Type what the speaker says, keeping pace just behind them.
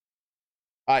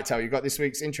All right, Tal, you got this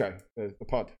week's intro, the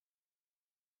pod.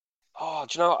 Oh,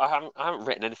 do you know what? I haven't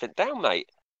written anything down, mate.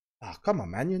 Oh, come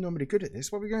on, man. You're normally good at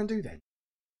this. What are we going to do then?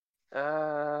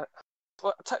 Well,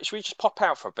 should we just pop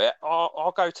out for a bit?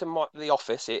 I'll go to the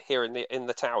office here in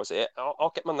the towers here.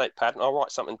 I'll get my notepad and I'll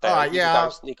write something down. All right, You yeah. can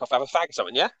go sneak off, have a fag or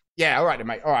something, yeah? Yeah, all right then,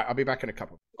 mate. All right, I'll be back in a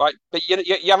couple. Right, but you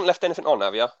haven't left anything on,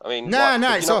 have you? I mean, No,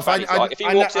 like, it's off. if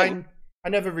he walks in... I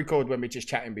never record when we're just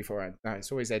chatting beforehand. No,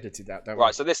 it's always edited out. Don't Right,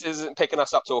 worry. so this isn't picking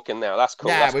us up talking now. That's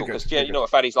cool. Nah, That's we're cool. good, Because we're you know what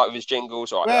Faddy's like with his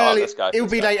jingles. All right, Well, let's go. It'll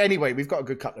be late anyway. We've got a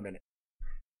good couple of minutes.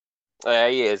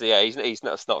 He is. Yeah, he's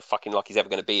not. It's not fucking like he's ever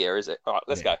going to be here, is it? All right,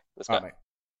 let's go. Let's go.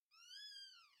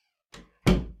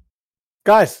 Mate.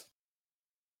 Guys,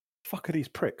 fuck are these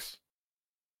pricks?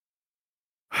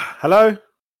 Hello?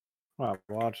 Right,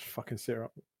 well, I'll just fucking sit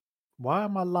up. Why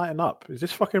am I lighting up? Is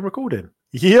this fucking recording?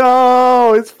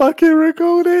 Yo, it's fucking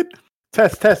recording.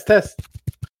 Test.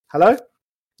 Hello?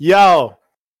 Yo,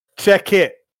 check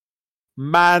it.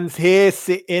 Man's here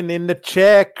sitting in the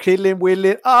chair, chilling,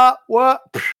 willing. What?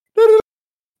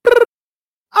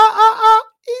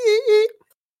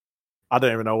 I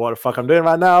don't even know what the fuck I'm doing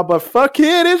right now, but fuck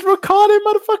it, it's recording,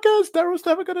 motherfuckers. Daryl's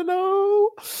never gonna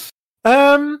know.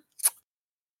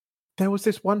 There was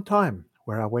this one time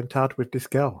where I went out with this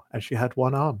girl and she had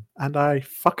one arm and I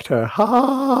fucked her.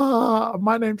 Ha!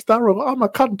 My name's Daryl. I'm a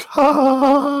cunt.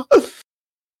 Ha!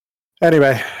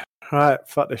 Anyway, right,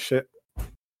 fuck this shit.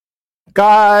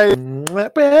 Guys,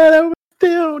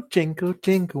 jingle,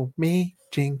 jingle, me,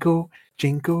 jingle,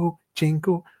 jingle,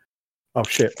 jingle. Oh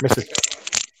shit, misses.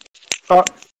 Oh.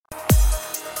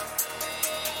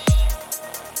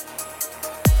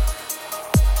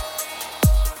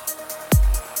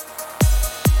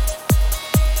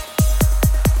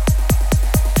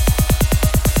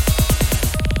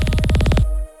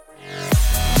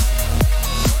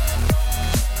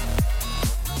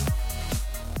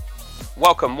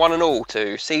 Welcome, one and all,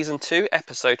 to Season 2,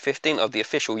 Episode 15 of the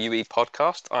official UE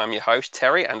podcast. I am your host,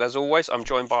 Terry, and as always, I'm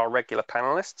joined by our regular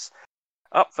panellists.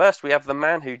 Up first, we have the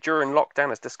man who, during lockdown,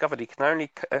 has discovered he can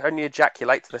only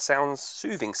ejaculate to the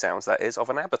soothing sounds, that is, of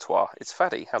an abattoir. It's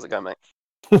Faddy. How's it going, mate?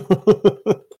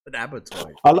 An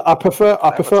abattoir.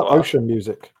 I prefer ocean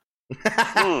music.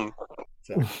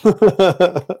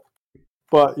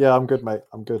 But yeah, I'm good, mate.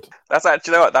 I'm good. That's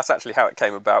actually, you know what? That's actually how it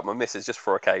came about. My missus, just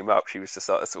before I came up, she was just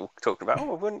sort of talking about,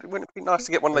 wouldn't it be nice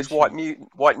to get one of those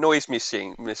white noise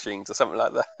machines or something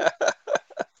like that?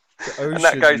 And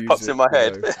that pops in my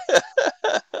head.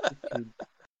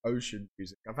 Ocean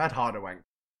music. I've had harder wank.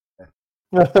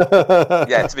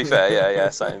 Yeah, to be fair, yeah,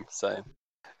 same.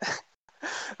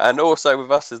 And also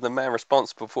with us is the man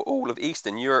responsible for all of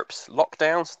Eastern Europe's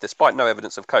lockdowns, despite no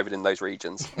evidence of COVID in those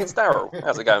regions. It's Daryl.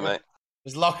 How's it going, mate?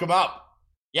 Just lock them up.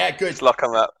 Yeah, good. Just lock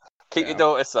them up. Keep your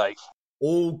daughter safe.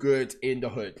 All good in the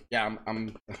hood. Yeah,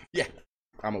 I'm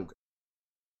all good.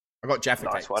 I got Jaffa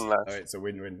nice cakes, one, lad. so it's a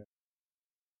win-win.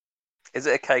 Is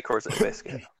it a cake or is it a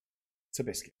biscuit? It's a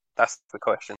biscuit. That's the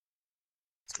question.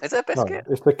 Is it a biscuit?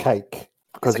 No, it's the cake.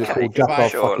 Because it's called Jaffa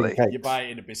fucking cake. You buy it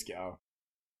in a biscuit aisle.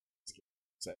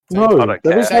 No,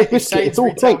 there is no biscuit. It's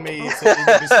all cake. It's in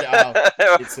the biscuit aisle.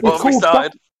 What have we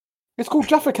started? It's called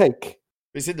Jaffa cake.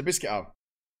 It's in the biscuit aisle.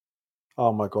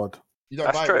 Oh my god. You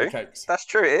don't buy it with cakes. That's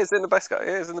true. It is in the biscuit. It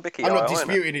is in the biscuit aisle. I'm not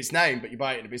disputing its name, but you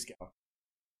buy it in a biscuit aisle.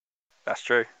 That's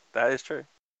true. That is true.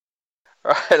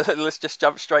 Right, let's just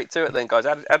jump straight to it then, guys.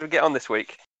 How did we get on this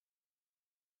week?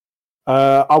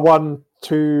 I won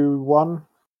 2-1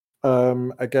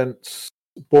 against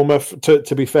Bournemouth.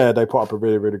 To be fair, they put up a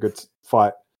really, really good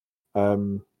fight.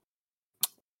 Not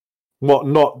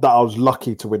that I was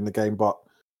lucky to win the game, but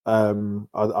I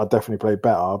definitely played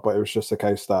better. But it was just a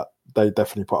case that they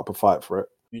definitely put up a fight for it.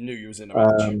 You knew you was in a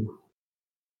match.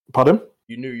 Pardon?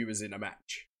 You knew you was in a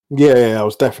match. Yeah, I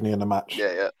was definitely in a match.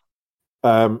 Yeah.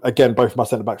 Again, both my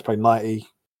centre backs played 90.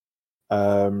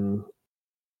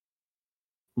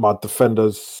 My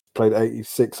defenders played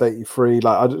 86, 83.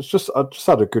 Like I just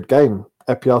had a good game.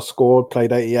 EPR scored,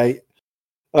 played 88.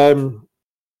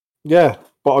 Yeah,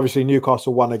 but obviously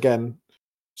Newcastle won again,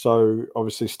 so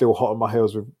obviously still hot on my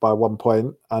heels by 1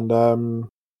 point, and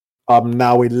I'm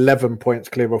now 11 points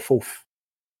clear of fourth.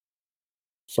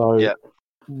 So yeah,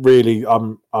 really,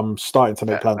 I'm starting to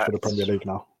make plans for the Premier League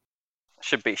now.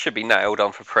 Should be nailed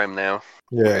on for Prem now.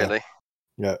 Yeah, really.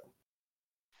 Yeah.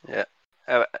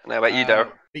 How about you,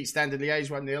 Daryl? Beat Standard Liège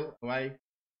 1-0 away.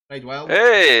 Played well.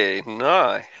 Hey,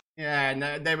 nice. Yeah,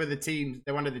 and they were the team.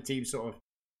 They're one of the teams sort of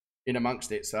in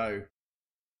amongst it, so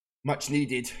much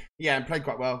needed. Yeah, and played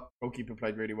quite well. Goalkeeper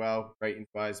played really well,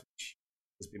 ratings-wise, which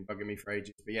has been bugging me for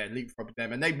ages. But yeah, leapfrogged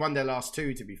them, and they won their last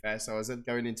two, to be fair. So I was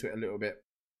going into it a little bit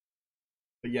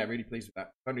But yeah, really pleased with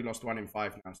that. I've only lost 1 in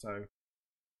 5 now, so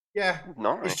yeah,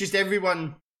 Nice. it's just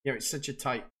everyone. It's such a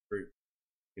tight group.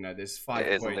 There's 5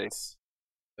 It is points.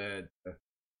 The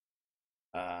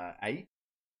 8.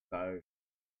 So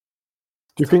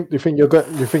Do you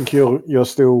think you're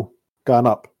still going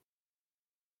up?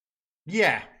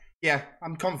 yeah,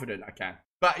 I'm confident I can,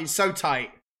 but it's so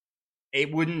tight.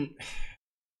 It wouldn't.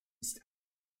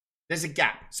 There's a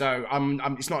gap, so I'm.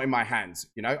 It's not in my hands.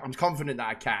 I'm confident that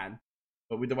I can,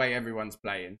 but with the way everyone's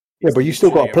playing. Yeah, but you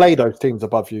still got to play those teams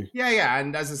above you. Yeah,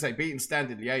 and as I say, beating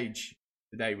Standard Liège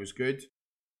today was good.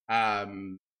 Yeah,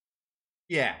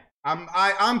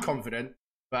 I'm confident,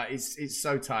 but it's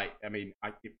so tight. I mean,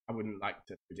 I wouldn't like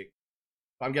to predict.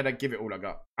 But I'm gonna give it all I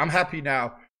got. I'm happy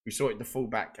now. We sorted the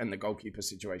fullback and the goalkeeper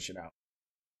situation out.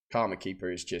 Karma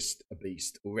keeper is just a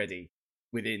beast already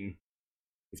within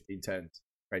 15 turns.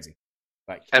 Crazy.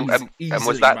 And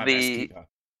was that the?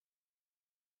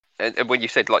 And when you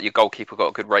said like your goalkeeper got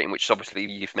a good rating, which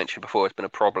obviously you've mentioned before has been a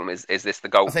problem, is this the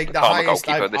goal? I think the Karma highest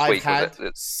goalkeeper this week had was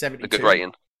it 72. a good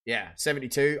rating? Yeah,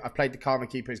 72. I played the Karma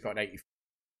keeper. He's got an 84.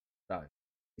 So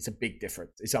it's a big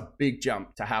difference. It's a big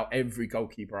jump to how every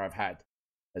goalkeeper I've had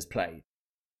has played.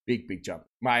 Big jump.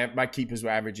 My keepers were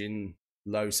averaging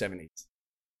low 70s,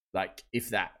 like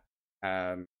if that.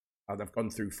 I've gone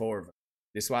through 4 of them.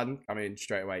 This one coming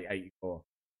straight away 84.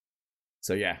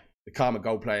 So yeah, the Karma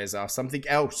goal players are something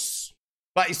else,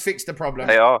 but it's fixed the problem.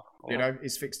 They are.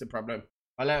 It's fixed the problem.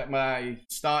 My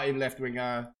starting left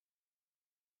winger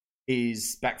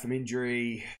is back from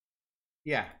injury.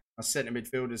 Yeah, our centre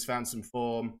midfielders found some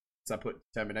form, so I put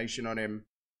determination on him.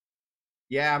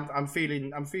 Yeah, I'm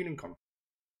feeling confident.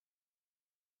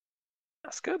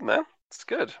 That's good, man. That's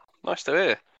good. Nice to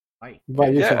hear. Right.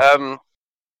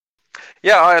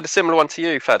 Yeah, I had a similar one to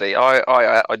you, Faddy.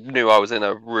 I knew I was in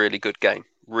a really good game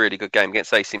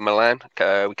against AC Milan.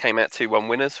 We came out 2-1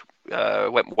 winners.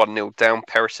 Went 1-0 down.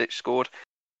 Perisic scored.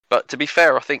 But to be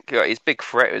fair, I think his big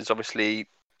threat is obviously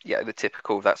the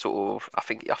typical of that sort of. I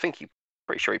think he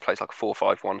pretty sure he plays like a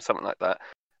 4-5-1, something like that.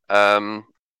 And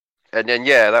then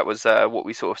that was what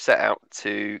we sort of set out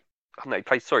to. I don't know. He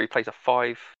plays a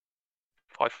 5-4-1,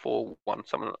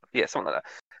 something like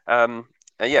that. And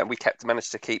we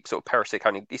managed to keep sort of Perisic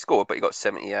only. He scored, but he got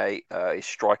 78. His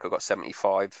striker got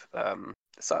 75.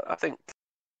 So I think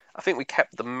we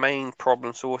kept the main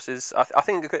problem sources. I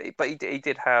think, but he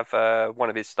did have one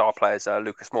of his star players,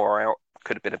 Lucas Moura, out.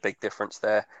 Could have been a big difference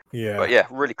there. Yeah. But yeah,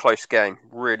 really close game.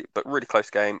 Really close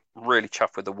game. Really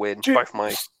chuffed with the win. Both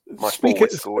my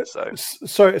forwards scored. So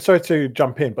sorry to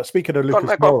jump in, but speaking of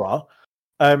Lucas Moura,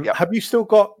 have you still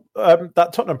got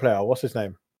that Tottenham player? What's his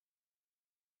name?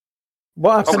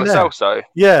 What happened there? Celso.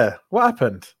 Yeah, what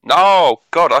happened? Oh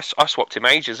God, I swapped him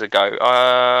ages ago.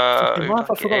 I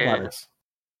forgot about this.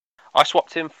 I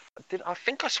swapped him. I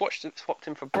think I swapped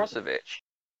him for Brozovic.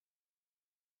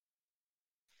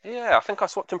 Yeah, I think I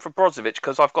swapped him for Brozovic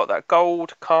because I've got that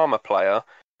gold Karma player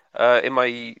in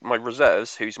my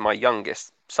reserves, who's my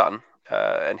youngest son,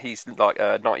 and he's like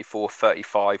 94,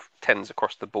 35, 10s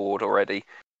across the board already.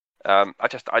 I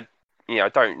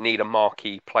don't need a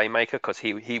marquee playmaker because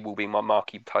he will be my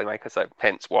marquee playmaker. So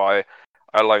hence why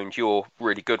I loaned your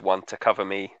really good one to cover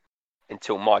me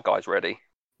until my guy's ready.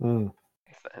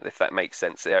 If that makes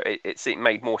sense, there it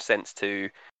made more sense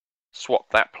to swap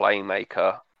that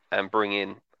playmaker and bring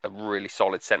in a really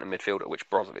solid centre midfielder, which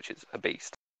Brozovic is a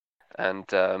beast.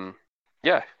 And it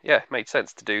made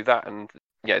sense to do that. And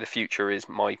the future is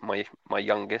my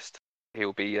youngest.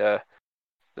 He'll be the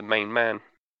main man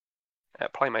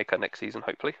at playmaker next season,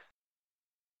 hopefully.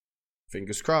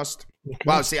 Fingers crossed. Okay.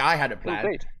 Well, see, I had a plan.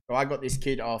 Indeed. So I got this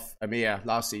kid off Amir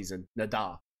last season,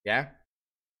 Nadar. Yeah.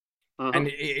 Mm-hmm.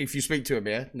 And if you speak to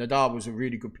Amir, Nadar was a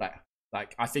really good player.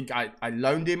 Like, I think I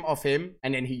loaned him off him,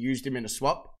 and then he used him in a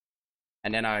swap.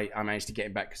 And then I managed to get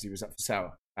him back because he was up for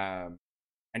sale. And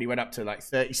he went up to like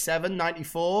 37,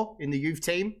 94 in the youth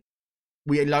team.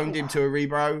 We loaned him to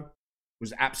Arebro.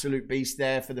 Was absolute beast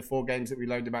there for the 4 games that we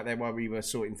loaned him out there while we were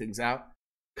sorting things out.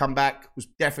 Come back, was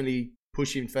definitely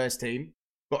pushing first team.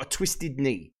 Got a twisted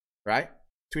knee, right?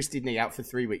 Twisted knee, out for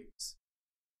 3 weeks.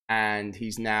 And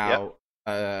he's now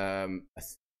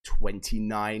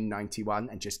 29, 91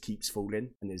 and just keeps falling.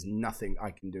 And there's nothing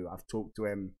I can do. I've talked to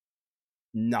him.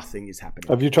 Nothing is happening.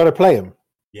 Have you tried to play him?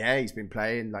 Yeah, he's been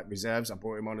playing like reserves. I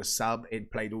brought him on a sub. He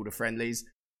played all the friendlies.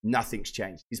 Nothing's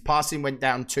changed. His passing went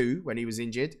down 2 when he was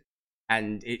injured,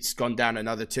 and it's gone down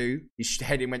another 2. His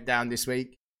heading went down this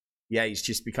week. Yeah, he's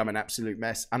just become an absolute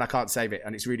mess, and I can't save it,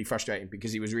 and it's really frustrating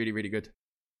because he was really, really good.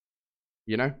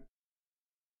 It's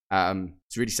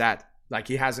really sad. Like,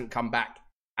 he hasn't come back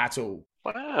at all.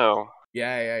 Wow.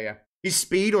 Yeah. His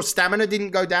speed or stamina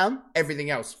didn't go down. Everything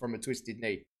else from a twisted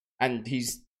knee. And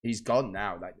he's gone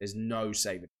now. Like, there's no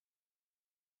saving.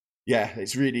 Yeah,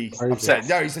 it's really upsetting.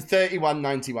 No, he's a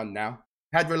 31-91 now.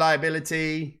 Had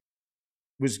reliability.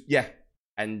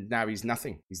 And now he's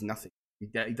nothing. He's nothing. He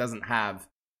doesn't have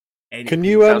anything. Can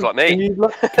you Sounds like me.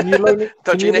 Can you loan him?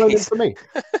 Can you loan him to me?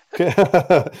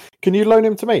 Can you loan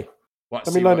him to me?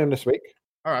 Let me loan him this week.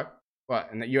 All right.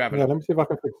 What? And you have it. Yeah, let me see if I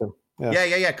can fix him.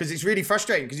 Yeah. Because it's really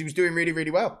frustrating because he was doing really,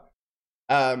 really well.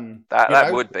 That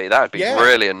would be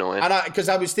really annoying. And because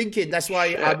I was thinking that's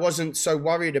why I wasn't so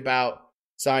worried about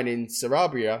signing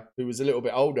Sarabia, who was a little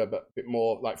bit older but a bit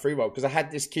more like free roll, because I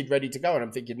had this kid ready to go, and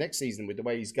I'm thinking next season with the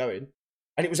way he's going,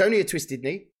 and it was only a twisted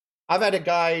knee. I've had a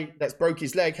guy that's broke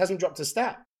his leg, hasn't dropped a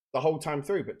stat the whole time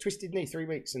through, but twisted knee 3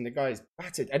 weeks, and the guy's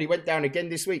battered, and he went down again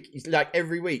this week. He's like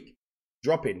every week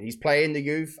dropping. He's playing the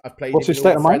youth. I've played. What's him his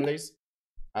state of mind? Friendlies.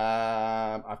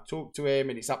 I've talked to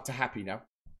him, and it's up to happy now.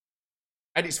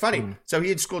 And it's funny. So he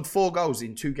had scored 4 goals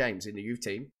in 2 games in the youth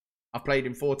team. I've played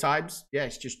him 4 times. Yeah,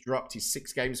 it's just dropped. He's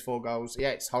 6 games, 4 goals.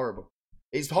 Yeah, it's horrible.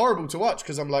 It's horrible to watch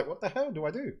because I'm like, what the hell do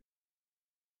I do?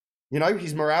 You know,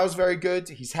 his morale's very good.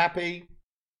 He's happy.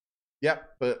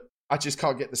 Yep, but I just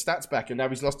can't get the stats back. And now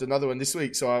he's lost another one this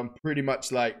week. So I'm pretty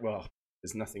much like, well,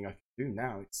 there's nothing I can do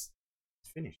now. It's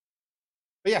finished.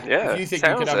 But yeah, if you think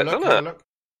you could have a look,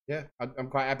 yeah, I'm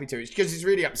quite happy to. It's because it's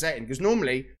really upsetting because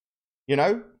normally, you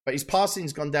know, but his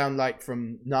passing's gone down like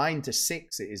from 9 to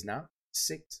 6 it is now.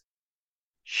 6.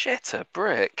 Shit, a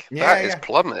brick. Yeah, that is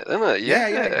plummet, isn't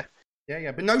it?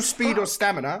 Yeah. But no speed or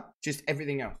stamina, just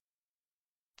everything else.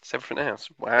 It's everything else.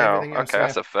 Wow. Everything else,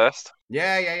 that's a first.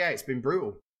 Yeah. It's been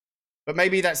brutal. But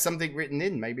maybe that's something written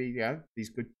in. Maybe, you know,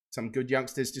 some good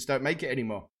youngsters just don't make it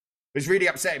anymore. It was really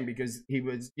upsetting because he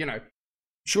was, you know,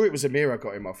 sure it was Amir I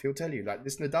got him off. He'll tell you, like,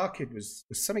 this Nadar kid was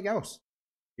something else.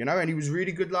 You know, and he was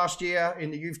really good last year in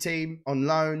the youth team on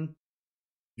loan.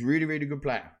 He's a really, really good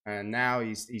player. And now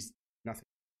he's nothing.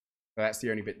 So that's the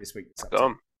only bit this week.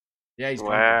 Gone. Yeah, he's gone.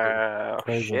 Wow.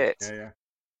 Shit. Yeah.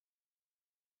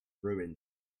 Ruined.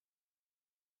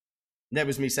 That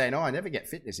was me saying, I never get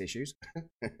fitness issues.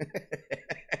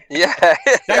 Yeah.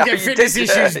 Don't get fitness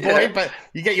issues, boy, but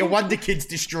you get your Wonder Kids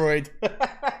destroyed.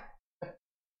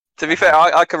 To be fair,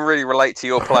 I can really relate to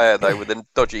your player, though, with a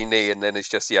dodgy knee, and then it's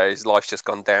just, his life's just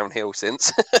gone downhill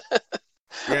since.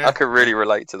 I can really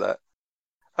relate to that.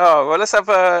 Oh, well, let's have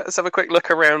a quick look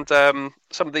around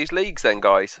some of these leagues then,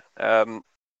 guys.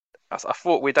 I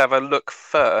thought we'd have a look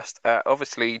first at,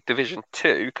 obviously, Division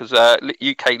 2, because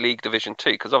UK League Division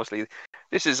 2, because obviously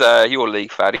this is your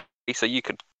league, Faddy, so you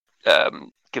could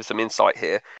give some insight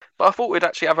here. But I thought we'd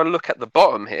actually have a look at the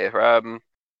bottom here.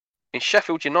 In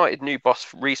Sheffield United, new boss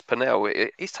Reece Purnell,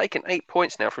 he's taken 8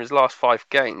 points now from his last 5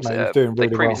 games. Mate, he's doing really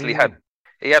they previously well.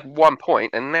 he had 1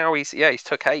 point, and now he's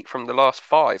took 8 from the last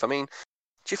 5. I mean,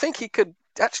 do you think he could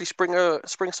actually spring a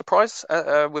surprise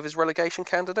with his relegation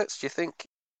candidates? Do you think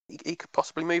he could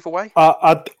possibly move away?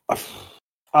 I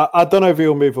don't know if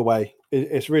he'll move away.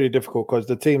 It's really difficult because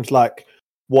the teams like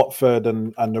Watford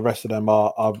and the rest of them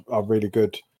are really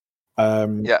good.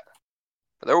 But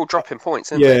they're all dropping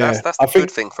points, isn't they? That's the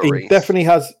good thing for Reece. He definitely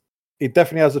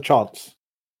has a chance.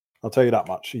 I'll tell you that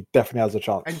much. He definitely has a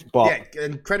chance.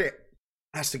 And credit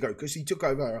has to go because he took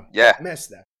over a hot mess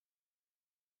there.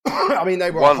 I mean,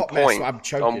 they were 1 a hot point mess. I'm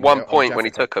choking on 1 point when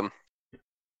he took them.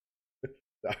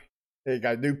 There you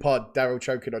go. New pod, Daryl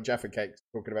choking on Jaffa cakes.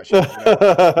 Talking about shit.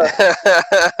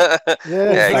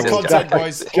 Yeah, content,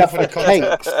 boys. All for the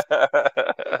content.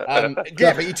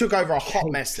 But he took over a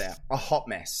hot mess there. A hot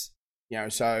mess. You know,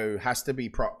 so has to be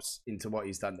props into what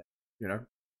he's done there. You know,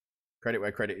 credit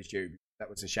where credit is due. That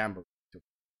was a shambles.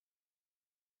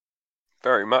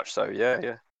 Very much so.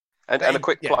 Yeah. And a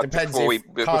quick plug before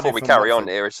we carry on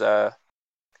here is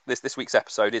this week's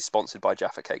episode is sponsored by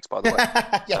Jaffa Cakes, by the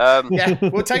way.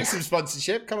 We'll take some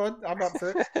sponsorship. Come on, I'm up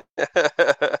for it.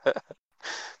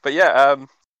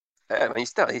 But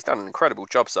he's done an incredible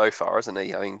job so far, hasn't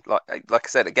he? I mean, like I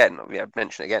said again, I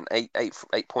mentioned again, 8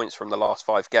 points from the last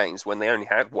 5 games when they only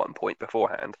had 1 point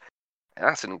beforehand.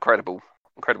 That's an incredible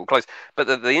close. But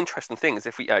the interesting thing is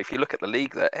if you look at the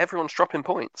league, there everyone's dropping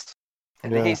points,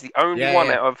 and he's the only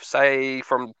one out of, say,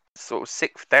 from sort of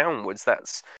 6th downwards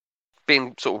that's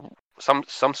been sort of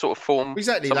some sort of form,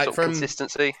 exactly, some like sort from of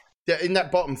consistency. Yeah, in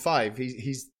that bottom 5,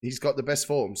 he's got the best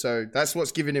form, so that's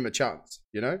what's giving him a chance.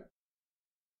 You know.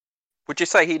 Would you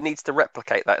say he needs to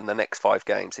replicate that in the next 5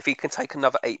 games? If he can take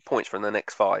another 8 points from the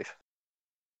next 5?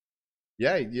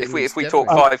 Yeah. If we talk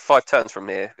five turns from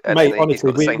here, mate,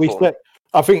 honestly, we said,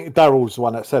 I think Daryl's the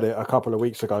one that said it a couple of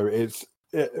weeks ago. It's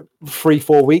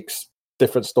 3-4 weeks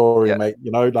different story, Yeah. mate.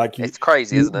 You know, like It's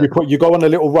crazy, isn't it? you go on a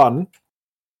little run,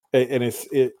 and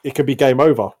it could be game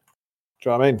over. Do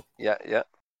you know what I mean? Yeah.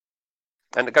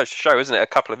 And it goes to show, isn't it? A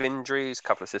couple of injuries, a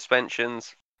couple of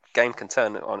suspensions, game can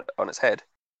turn on its head.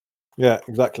 Yeah,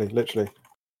 exactly. Literally.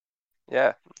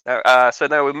 Yeah. So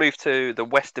now we move to the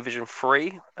West Division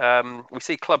 3. We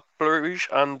see Club Bruges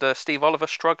under Steve Oliver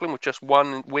struggling with just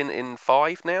one win in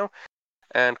 5 now,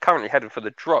 and currently heading for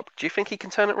the drop. Do you think he can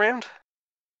turn it round?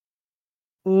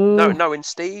 No, knowing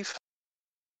Steve,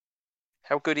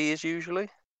 how good he is usually.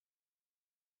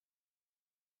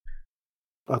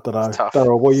 I don't know. It's tough.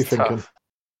 Daryl, what are you It's thinking? tough.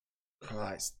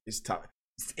 Oh, it's tough.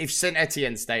 If Saint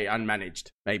Etienne stay unmanaged,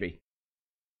 maybe.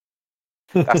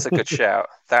 That's a good shout.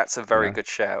 That's a very Yeah. good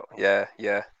shout. Yeah.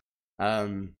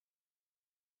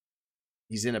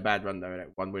 He's in a bad run though.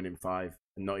 Innit? 1 win in 5,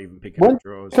 and not even picking When- up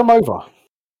draws. Come over.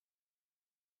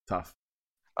 Tough.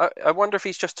 I wonder if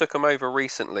he's just took him over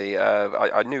recently.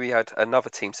 I knew he had another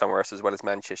team somewhere else as well as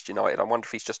Manchester United. I wonder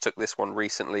if he's just took this one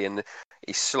recently and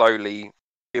he's slowly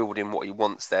building what he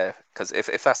wants there. Because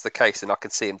if that's the case, then I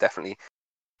could see him definitely,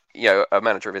 a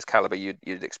manager of his caliber, you'd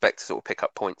expect to sort of pick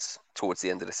up points towards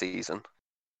the end of the season.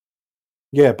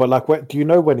 Yeah, but like, do you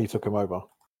know when he took him over?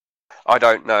 I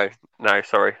don't know. No,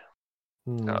 sorry.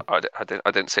 Hmm. I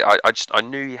didn't see. I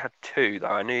knew he had 2 though.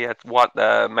 I knew he had one,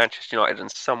 Manchester United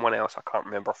and someone else. I can't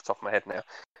remember off the top of my head now.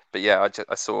 But yeah,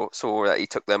 I saw that he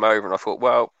took them over, and I thought,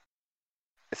 well,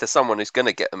 if there's someone who's going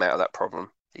to get them out of that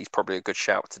problem, he's probably a good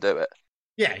shout to do it.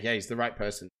 Yeah, he's the right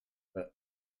person. But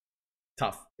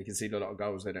tough. They concede a lot of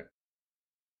goals, in it.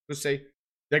 We'll see.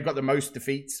 They've got the most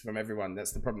defeats from everyone.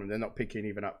 That's the problem. They're not picking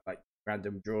even up like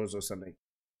random draws or something.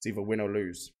 It's either win or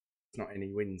lose. It's not any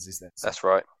wins, is there? So, That's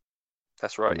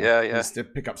right. Yeah. Needs to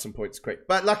pick up some points quick.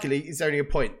 But luckily, it's only a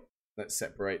point that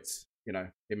separates,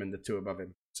 him and the 2 above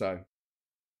him. So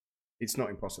it's not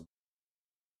impossible.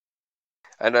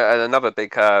 And another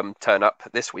big turn up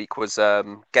this week was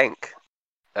Genk.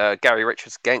 Gary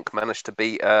Richards' Genk managed to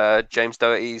beat James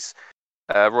Doherty's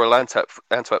Royal Antwerp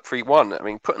 3-1. I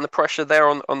mean, putting the pressure there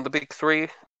on the big 3,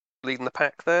 leading the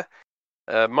pack there.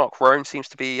 Mark Rome seems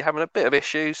to be having a bit of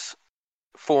issues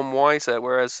form-wise,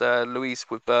 whereas Luis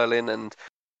with Berlin and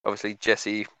obviously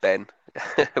Jesse Ben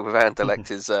with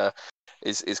Anderlecht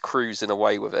is cruising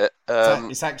away with it.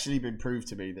 It's actually been proved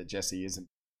to me that Jesse isn't.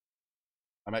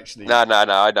 I'm actually No.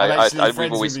 I know.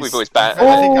 We've always banned. Oh,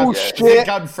 I think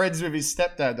I'm friends with his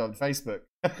stepdad on Facebook.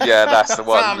 Yeah, that's the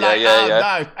one. So I'm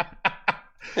Yeah.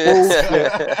 No.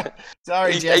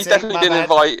 Sorry, Jesse.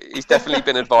 He's definitely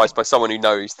been advised by someone who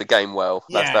knows the game well.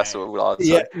 That's all I'd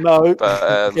say. Yeah, no.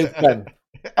 But It's Ben.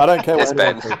 I don't care It's what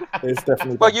anyone Ben. thinks. It's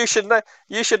definitely well, Ben. you should know.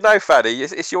 You should know, Faddy.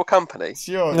 It's your company.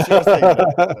 Sure thing.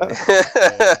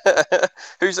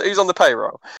 Who's on the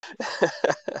payroll?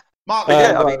 Mark,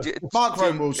 Mark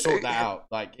Rome will sort that out.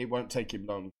 Like, it won't take him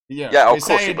long. Yeah, of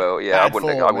course he will. Yeah, I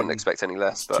wouldn't expect any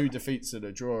less. But 2 defeats and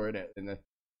a draw in it,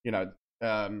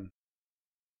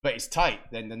 but it's tight.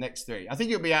 Then the next 3, I think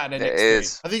you'll be out of the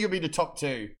next 3. I think you'll be the top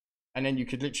 2, and then you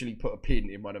could literally put a pin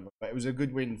in one of them. But it was a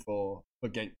good win for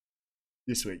Genk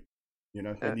this week. They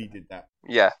needed that.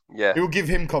 Yeah. It will give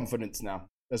him confidence now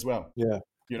as well. Yeah.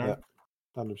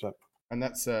 100%. And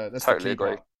that's totally agree.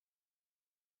 Part.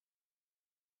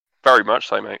 Very much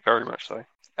so, mate. Very much so.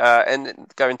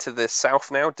 And going to the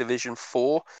south now, Division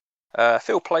 4.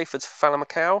 Phil Playford's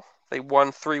Falamacao. They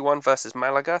won 3-1 versus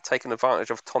Malaga, taking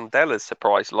advantage of Tondella's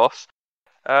surprise loss.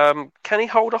 Can he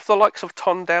hold off the likes of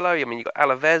Tondela? I mean, you got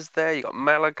Alaves there, you got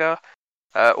Malaga.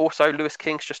 Also, Lewis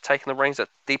King's just taken the reins at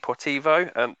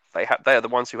Deportivo, and they are the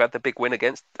ones who had the big win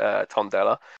against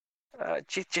Tondela.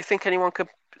 Do you think anyone could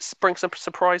bring some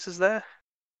surprises there?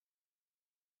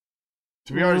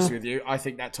 To be honest with you, I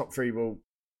think that top 3 will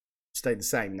stay the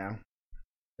same now.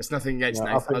 There's nothing against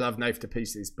Nath. I love Nath to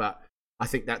pieces, but I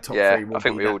think that top 3 will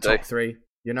be that top 3.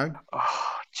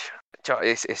 Oh,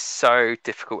 it's so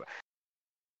difficult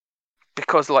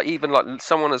because even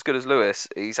someone as good as Lewis,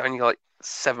 he's only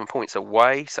 7 points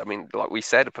away. So I mean, like we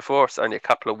said before, it's only a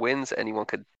couple of wins. Anyone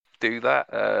could do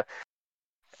that.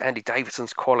 Andy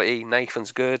Davidson's quality.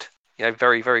 Nathan's good.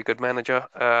 Very, very good manager.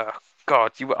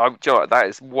 God, that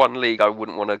is one league I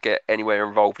wouldn't want to get anywhere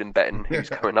involved in betting who's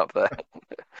going up there.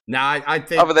 No, I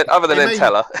think other than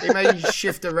Entella, it may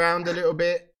shift around a little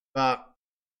bit, but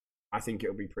I think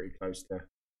it'll be pretty close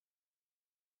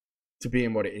to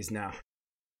being what it is now.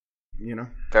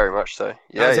 Very much so.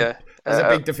 Yeah. That's a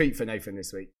big defeat for Nathan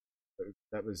this week.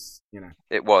 That was,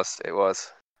 It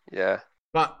was. Yeah.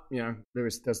 But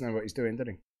Lewis does know what he's doing,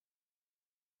 doesn't he?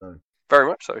 So. Very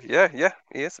much so. Yeah,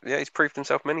 he is. Yeah, he's proved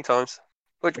himself many times.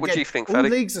 What do you think, all Faddy?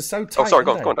 leagues are so tight. Oh, sorry,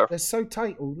 go on, Darryl. They're so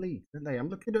tight, all leagues, aren't they? I'm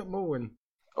looking at them all, and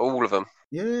All of them.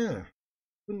 Yeah.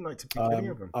 Wouldn't like to pick any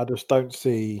of them. I just don't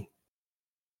see.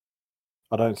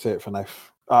 I don't see it for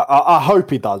Nath. I hope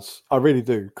he does. I really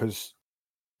do,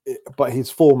 but his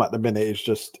form at the minute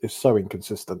is so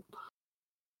inconsistent.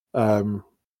 And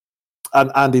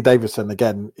Andy Davison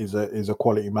again is a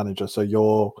quality manager. So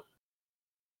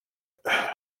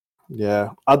yeah.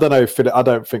 I don't know if Philip. I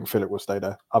don't think Philip will stay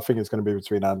there. I think it's going to be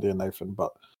between Andy and Nathan,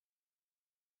 but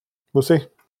we'll see.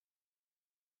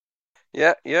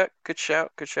 Yeah. Good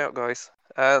shout, guys.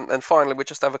 And finally, we'll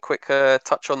just have a quick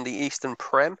touch on the Eastern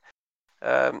Prem.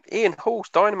 Ian Hall's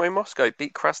Dynamo Moscow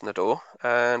beat Krasnodar,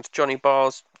 and Johnny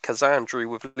Barr's Kazan drew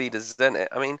with leaders Zenit.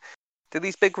 I mean, do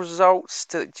these big results,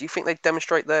 do you think they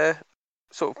demonstrate their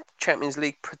sort of Champions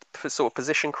League sort of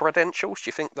position credentials? Do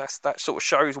you think that sort of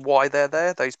shows why they're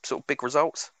there, those sort of big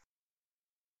results?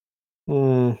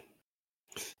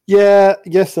 Yeah,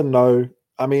 yes and no.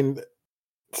 I mean,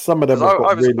 some of them.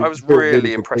 I was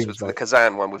really impressed with the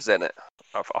Kazan one with Zenit.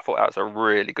 I thought that was a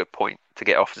really good point to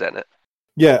get off Zenit.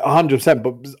 Yeah, 100%.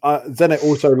 But Zenit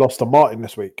also lost to Martin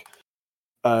this week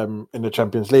in the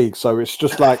Champions League. So it's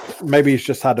just like maybe he's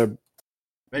just had a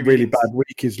really bad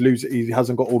week. He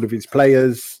hasn't got all of his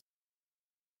players.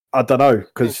 I don't know,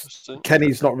 because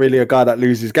Kenny's not really a guy that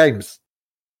loses games.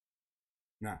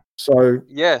 No. So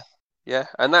yeah,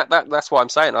 and that's why I'm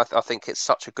saying I think it's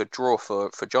such a good draw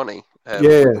for Johnny.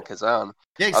 Kazan.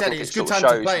 Yeah, exactly. It's a good time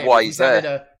to play. Why he's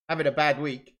there. Having a bad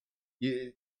week,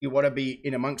 you want to be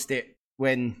in amongst it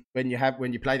when you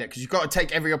play that, because you've got to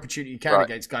take every opportunity you can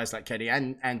against guys like Kenny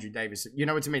and Andrew Davis. You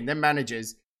know what I mean? Them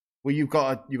managers, well, you've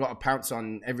got to pounce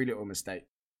on every little mistake.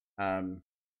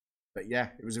 But yeah,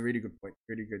 it was a really good point.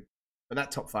 Really good. But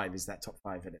that top five is that top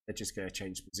five, isn't it? They're just going to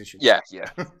change position. Yeah.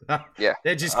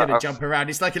 They're just going to jump around.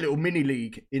 It's like a little mini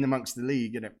league in amongst the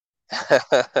league, isn't it?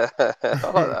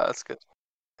 That's good.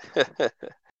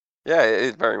 Yeah, it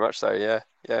is very much so. Yeah.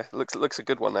 Looks a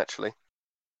good one actually.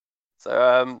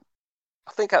 So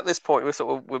I think at this point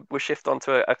we'll shift on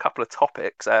to a couple of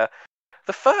topics. The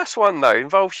first one though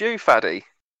involves you, Faddy.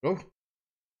 Oh.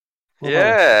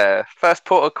 Yeah, first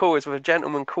port of call is with a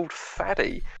gentleman called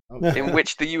Faddy, in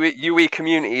which the UE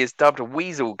community is dubbed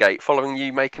Weaselgate, following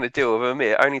you making a deal with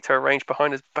Amir, only to arrange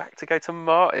behind his back to go to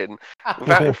Martin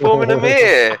without informing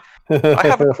Amir. I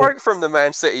have a quote from the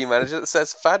Man City manager that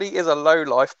says, "Faddy is a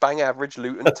low-life, bang-average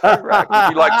Luton toe rag."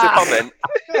 Would you like to comment?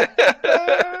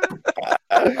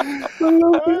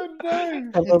 Oh,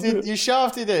 no. You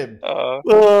shafted him.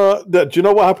 Do you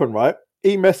know what happened, right?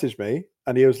 He messaged me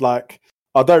and he was like,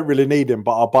 I don't really need him,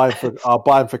 but I'll buy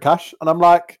him for cash. And I'm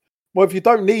like, well, if you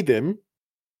don't need him,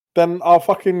 then I'll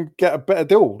fucking get a better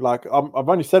deal. Like, I'm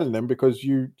only selling him because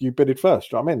you bidded first.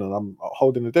 Do you know what I mean? And I'm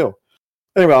holding the deal.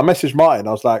 Anyway, I messaged Martin.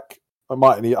 I was like,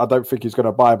 Martin, I don't think he's going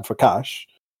to buy him for cash.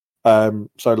 So,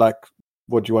 like,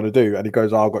 what do you want to do? And he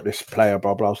goes, I've got this player,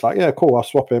 blah, blah. I was like, yeah, cool. I'll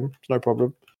swap him. It's no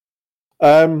problem.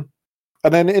 And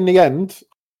then in the end,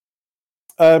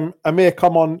 Amir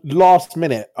come on last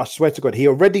minute. I swear to God, he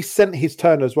already sent his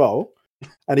turn as well.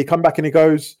 And he come back and he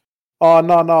goes, oh,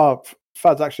 no,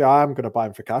 Fads, actually, I am going to buy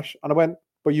him for cash. And I went,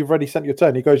 but you've already sent your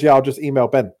turn. He goes, yeah, I'll just email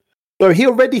Ben. So he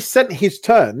already sent his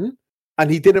turn and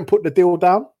he didn't put the deal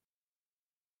down.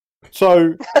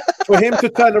 So for him to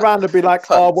turn around and be like,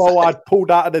 oh, well, I pulled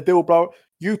out of the deal, bro.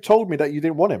 You told me that you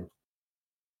didn't want him.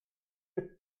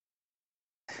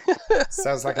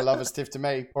 Sounds like a lover's tiff to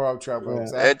me. Poor old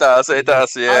Trelleborg. Yeah. It does,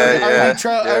 yeah.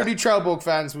 Only Trelleborg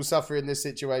fans will suffer in this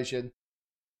situation.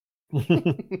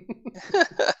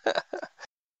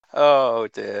 Oh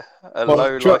dear.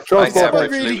 Would they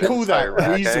really call that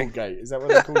Weaselgate? Is that what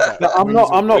they call that? No,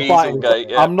 I'm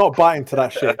not biting to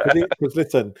that shit. Because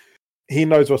listen, he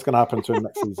knows what's going to happen to him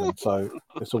next season, so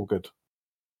it's all good.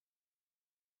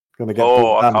 I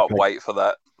can't wait for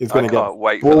that. I can't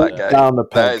wait for that game.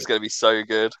 That is going to be so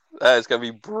good. That is going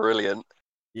to be brilliant.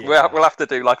 Yeah. We'll have to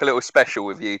do like a little special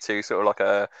with you two, sort of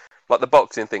like the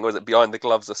boxing thing. Was it Behind the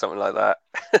Gloves or something like that?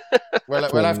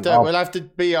 We'll have to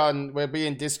be on. We'll be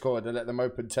in Discord and let them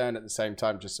open turn at the same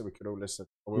time, just so we can all listen.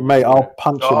 Mate, I'll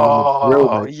punch him.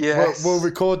 Oh, yes. We'll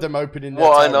record them opening their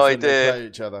what an idea. Play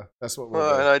each other. That's what we'll do.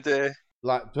 What an idea.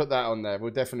 Like, put that on there.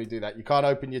 We'll definitely do that. You can't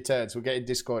open your turns. We'll get in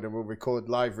Discord and we'll record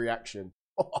live reaction.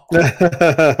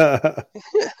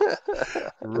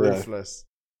 Ruthless.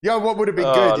 Yo, what would have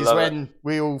been good is when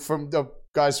we all, from the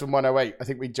guys from 108, I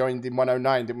think we joined in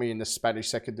 109, didn't we, in the Spanish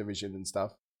second division and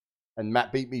stuff. And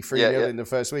Matt beat me 3-0 in the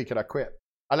first week and I quit.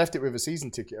 I left it with a season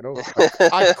ticket and all.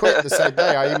 I quit the same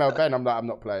day. I emailed Ben. I'm like, I'm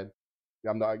not playing.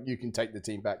 You can take the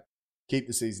team back. Keep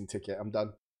the season ticket. I'm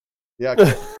done. Yeah.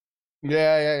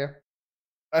 Yeah.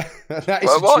 That is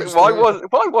Well, a why, true story.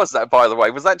 why was that, by the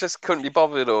way? Was that just couldn't be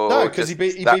bothered, or No, because he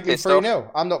just beat that me pissed off? 3-0.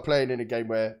 I'm not playing in a game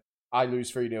where I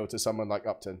lose 3-0 to someone like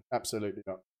Upton. Absolutely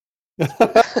not.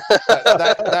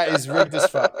 That is rigged as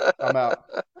fuck. I'm out.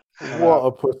 What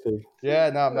a pussy. Yeah,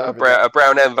 no, I'm not having that. A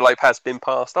brown envelope has been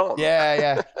passed on.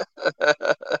 Yeah.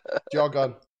 Jog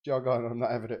on. I'm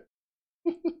not having it.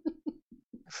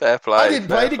 Fair play. I didn't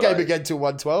play fair the game play. again till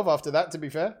 112 after that, to be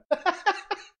fair.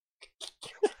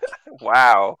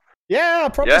 Wow. Yeah, I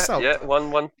promise so. Yeah,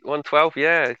 112,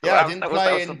 yeah. Yeah, I didn't that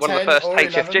play was in one of 10 the first or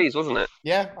HFGs, 11. wasn't it?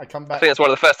 Yeah, I come I back. think it's one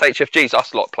of the first HFGs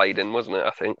us lot played in, wasn't it? I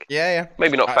think. Yeah.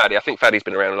 Maybe not Faddy. I think Faddy's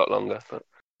been around a lot longer. But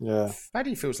Yeah.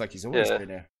 Faddy feels like he's always Yeah. been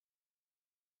here.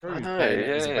 I know,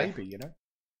 As a yeah. baby, you know?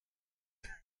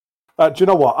 Do you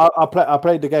know what? I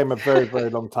played the game a very, very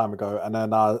long time ago, and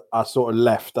then I sort of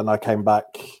left, and I came back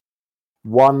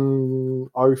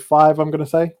 105. I'm going to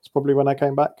say it's probably when I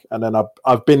came back, and then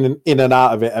I've been in and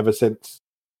out of it ever since.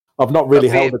 I've not really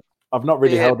held it. I've not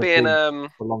really held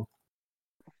it for long.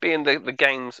 Being the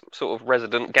game's sort of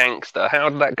resident gangster, how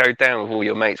did that go down with all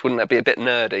your mates? Wouldn't that be a bit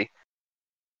nerdy?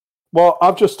 Well,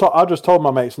 I've just told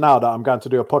my mates now that I'm going to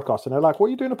do a podcast, and they're like, "What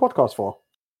are you doing a podcast for?"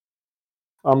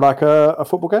 I'm like, "A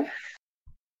football game."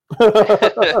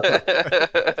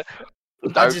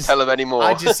 Don't tell them anymore.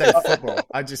 I just say football.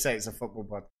 I just say it's a football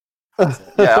pod.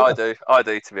 Yeah, I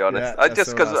do. To be honest, Yeah, just that's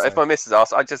all because I if my missus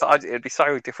asked, it'd be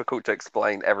so difficult to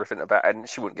explain everything about it, and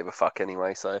she wouldn't give a fuck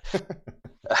anyway. So,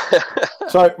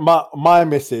 So my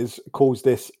missus calls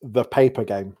this the paper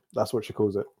game. That's what she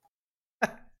calls it.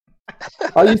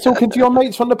 Are you talking to your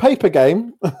mates from the paper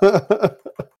game?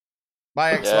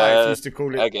 My ex-wife Yeah, used to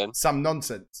call it again. some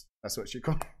nonsense. That's what she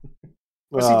called it.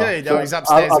 What's he doing? Oh, he's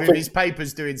upstairs with his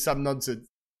papers doing some nonsense.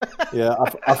 Yeah,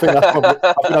 I think that's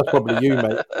probably you,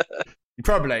 mate.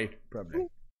 Probably.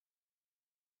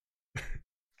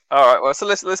 All right, well, so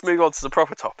let's move on to the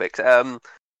proper topics.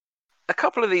 A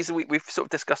couple of these we've sort of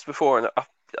discussed before, and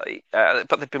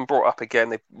but they've been brought up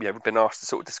again. We've been asked to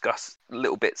sort of discuss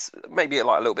little bits, maybe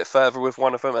like a little bit further with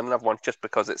one of them, and another one just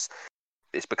because it's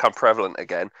become prevalent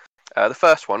again. The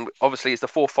first one, obviously, is the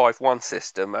 4-5-1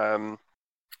 system.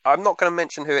 I'm not going to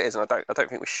mention who it is, and I don't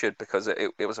think we should because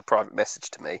it was a private message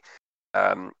to me.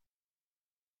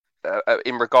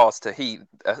 In regards to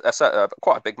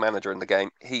quite a big manager in the game,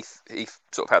 he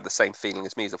sort of had the same feeling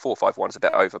as me. The 4-5-1 is a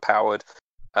bit overpowered,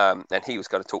 and he was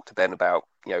going to talk to Ben about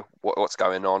what's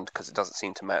going on because it doesn't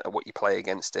seem to matter what you play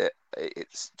against it. It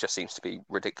just seems to be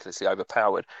ridiculously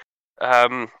overpowered.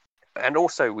 And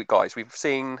also, we've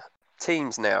seen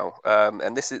teams now,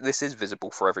 and this is visible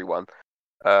for everyone,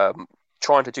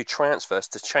 trying to do transfers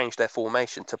to change their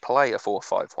formation to play a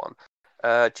 4-5-1.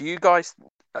 Do you guys?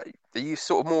 Are you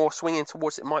sort of more swinging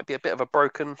towards it might be a bit of a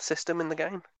broken system in the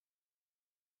game?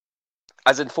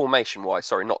 As in formation-wise,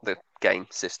 sorry, not the game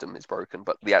system is broken,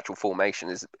 but the actual formation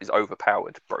is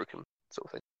overpowered, broken, sort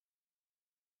of thing.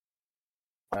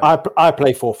 I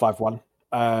play 4-5-1.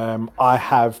 I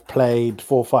have played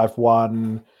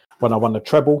 4-5-1 when I won the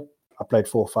treble. I played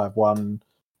 4-5-1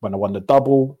 when I won the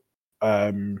double.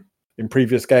 In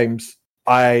previous games,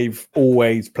 I've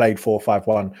always played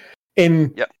 4-5-1.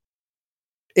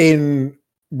 In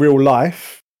real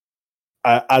life,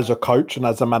 as a coach and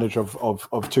as a manager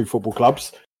of two football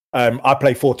clubs, I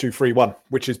play 4-2-3-1,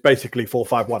 which is basically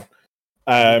 4-5-1.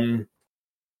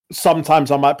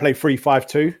 Sometimes I might play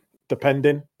 3-5-2,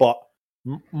 depending, but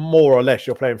more or less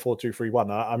you're playing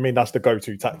 4-2-3-1. I mean, that's the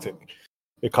go-to tactic.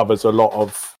 It covers a lot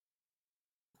of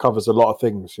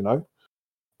things,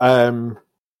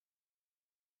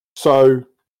 So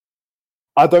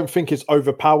I don't think it's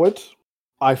overpowered.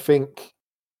 I think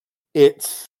you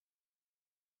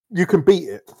can beat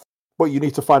it, but you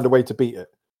need to find a way to beat it.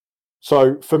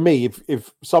 So for me,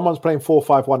 if someone's playing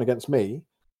 4-5-1 against me,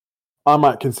 I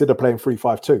might consider playing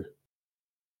 3-5-2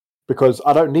 because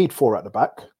I don't need 4 at the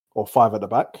back or 5 at the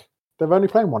back. They're only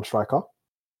playing 1 striker.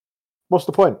 What's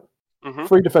the point? Mm-hmm.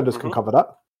 3 defenders can cover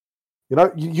that.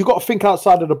 You got to think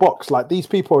outside of the box. Like these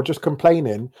people are just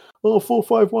complaining,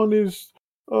 4-5-1 is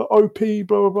OP,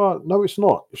 blah, blah, blah. No, it's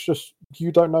not. It's just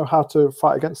you don't know how to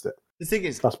fight against it. The thing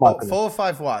is, that's my opinion.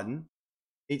 4-5-1,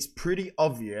 it's pretty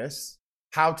obvious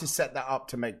how to set that up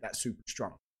to make that super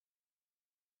strong.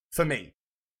 For me.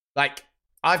 Like,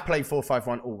 I've played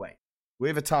 4-5-1 always.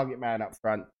 With a target man up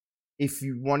front. If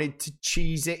you wanted to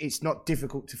cheese it, it's not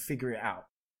difficult to figure it out.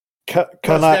 I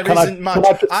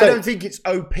don't think it's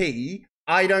OP.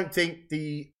 I don't think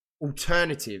the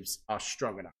alternatives are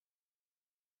strong enough.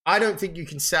 I don't think you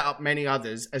can set up many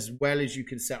others as well as you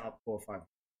can set up 4-5.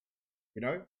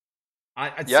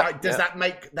 Does that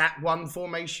make that one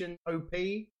formation OP?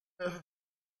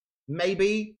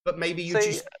 maybe, but maybe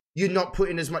you're not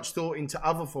putting as much thought into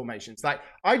other formations. Like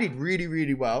I did really,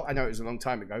 really well. I know it was a long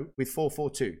time ago with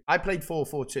 4-4-2. I played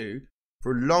 4-4-2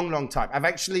 for a long, long time. I've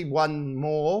actually won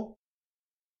more.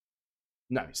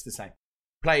 No, it's the same.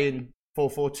 Playing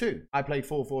 4-4-2. I played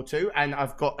 4-4-2 and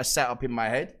I've got a setup in my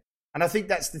head. And I think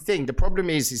that's the thing. The problem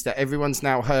is that everyone's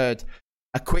now heard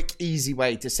a quick, easy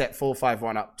way to set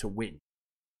 4-5-1 up to win,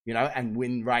 and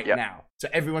win now. So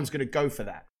everyone's going to go for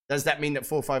that. Does that mean that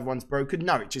 4-5-1's broken?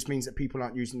 No, it just means that people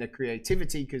aren't using their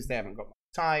creativity because they haven't got much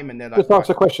time and they're like. Just ask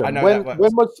a question.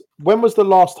 When was the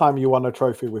last time you won a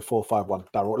trophy with 4-5-1,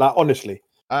 Daryl? Like honestly.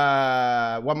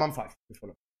 115.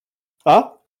 Huh?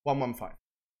 115.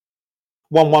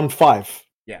 115.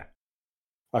 Yeah.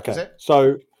 Okay.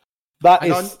 So that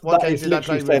is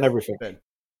literally saying everything.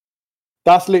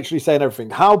 That's literally saying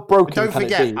everything. How broken don't can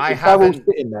forget, it be? I haven't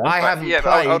played.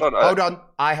 Hold on.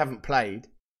 I haven't played.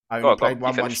 I only played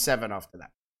 117 after that.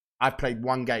 I've played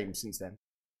one game since then.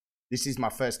 This is my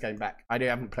first game back. I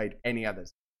haven't played any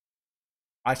others.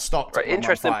 I stopped at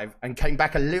 115 and came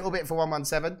back a little bit for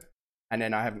 117, and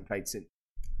then I haven't played since.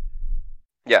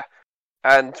 Yeah.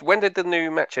 And when did the new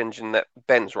match engine that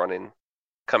Ben's running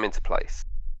come into place?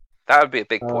 That would be a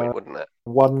big point, wouldn't it?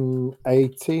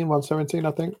 118, 117,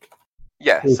 I think.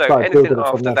 Yeah, so anything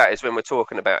after that is when we're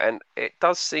talking about, and it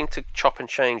does seem to chop and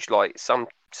change. Like some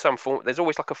form, there's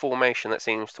always like a formation that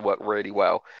seems to work really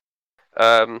well.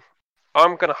 I'm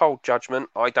going to hold judgment.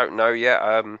 I don't know yet.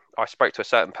 I spoke to a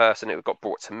certain person. It got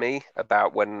brought to me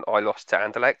about when I lost to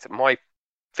Anderlecht. My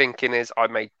thinking is I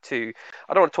made two.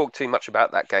 I don't want to talk too much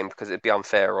about that game because it'd be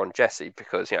unfair on Jesse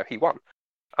because he won.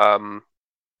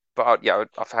 But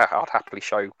I'd happily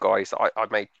show guys that I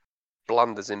made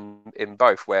blunders in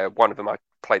both, where one of them I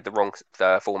played the wrong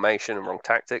formation and wrong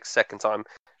tactics. Second time,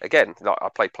 again, like I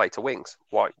played play to wings.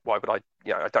 Why would I?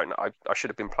 I don't know. I should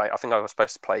have been playing. I think I was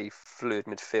supposed to play fluid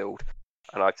midfield,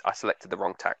 and I selected the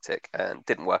wrong tactic and it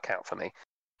didn't work out for me.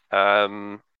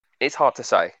 It's hard to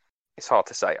say.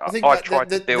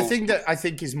 The thing that I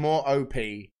think is more OP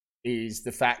is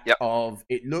the fact of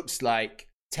it looks like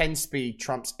 10 speed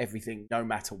trumps everything, no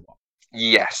matter what.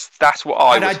 Yes, that's what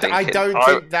I was thinking. I don't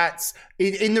think that's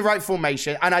in the right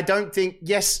formation. And I don't think,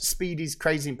 yes, speed is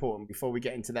crazy important before we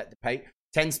get into that debate.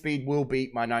 10 speed will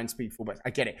beat my 9 speed fullback. I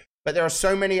get it. But there are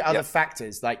so many other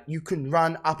factors. Like you can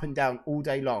run up and down all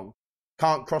day long,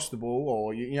 can't cross the ball,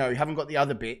 or you haven't got the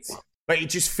other bits. But it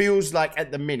just feels like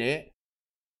at the minute,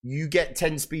 you get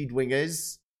 10 speed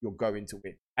wingers, you're going to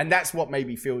win. And that's what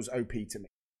maybe feels OP to me.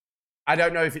 I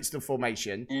don't know if it's the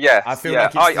formation. Yeah, I feel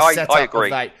like it's the setup of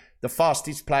like the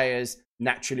fastest players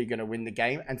naturally going to win the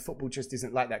game, and football just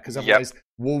isn't like that because otherwise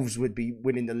Wolves would be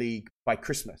winning the league by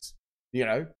Christmas.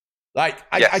 Like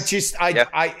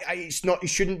it's not. It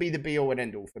shouldn't be the be all and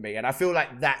end all for me, and I feel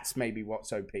like that's maybe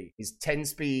what's OP is 10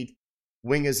 speed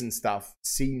wingers and stuff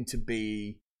seem to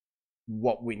be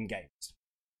what win games.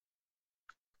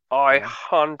 I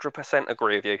 100%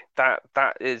 agree with you. That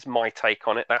is my take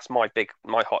on it. That's my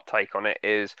hot take on it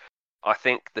is I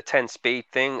think the 10 speed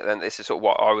thing, and this is sort of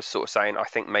what I was sort of saying, I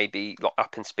think maybe like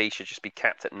up in speed should just be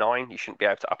capped at 9. You shouldn't be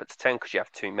able to up it to 10 because you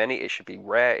have too many. It should be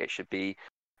rare. It should be,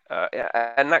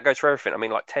 and that goes for everything. I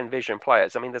mean, like 10 vision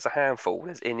players. I mean, there's a handful.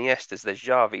 There's Iniestas, there's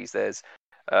Javis, there's,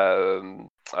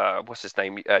 what's his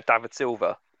name? David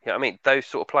Silva. I mean, those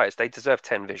sort of players, they deserve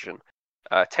 10 vision.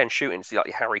 10 shootings, like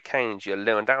your Harry Kanes, your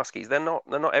Lewandowskis, they're not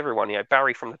everyone.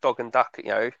 Barry from the Dog and Duck,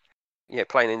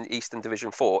 playing in Eastern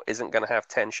Division 4 isn't going to have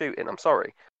 10 shooting. I'm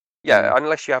sorry.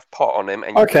 Unless you have pot on him.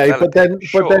 And but then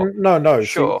no.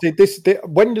 Sure. See,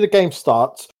 when the game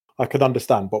starts, I could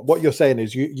understand. But what you're saying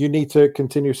is you need to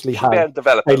continuously have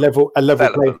a level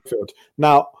playing field.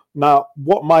 Now,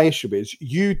 what my issue is,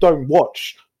 you don't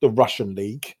watch the Russian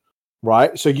league,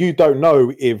 right? So you don't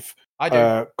know if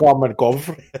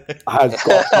Garmagov has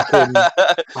got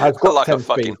like 10 a fucking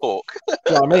speed. hawk. Do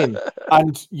you know what I mean?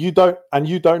 And you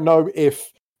don't know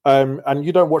if and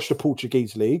you don't watch the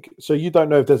Portuguese league, so you don't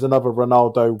know if there's another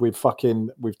Ronaldo with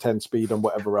 10 speed and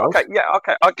whatever else.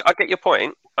 Okay, I get your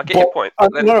point. Your point.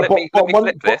 Let me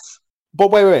flip this. But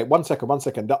wait, one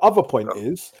second. The other point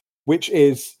is, which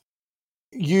is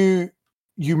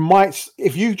you might,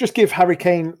 if you just give Harry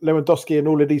Kane, Lewandowski, and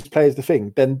all of these players the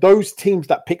thing, then those teams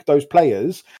that pick those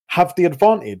players have the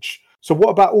advantage. So what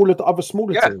about all of the other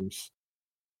smaller teams?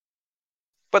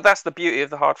 But that's the beauty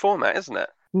of the hard format, isn't it?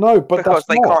 No, but because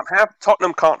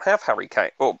Tottenham can't have Harry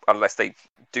Kane, or unless they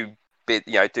do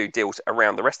deals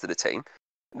around the rest of the team.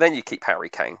 Then you keep Harry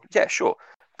Kane. Yeah, sure.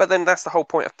 But then that's the whole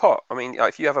point of pot. I mean,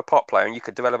 if you have a pot player and you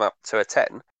could develop up to a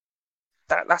 10.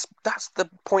 That's the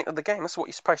point of the game. That's what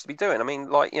you're supposed to be doing. I mean,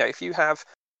 if you have,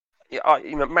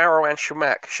 Marouane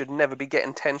Chamakh should never be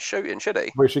getting 10 shooting, should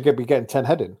he? We should be getting 10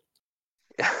 heading.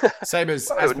 Same as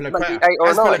Well, Azpilicueta. maybe 8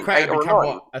 or 9, Azpilicueta 8 or become 9.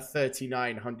 what, a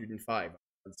 39, 105.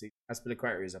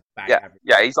 Azpilicueta is a bang Yeah, average.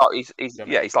 yeah, he's like You know what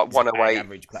I mean? he's like He's a bang 108,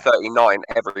 average player. 39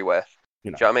 everywhere. You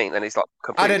know. Do you know what I mean? And he's like I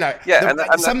completely. don't know.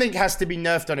 Yeah, Something has to be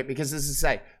nerfed on it because, as I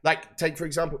say, like take for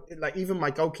example, like even my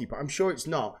goalkeeper. I'm sure it's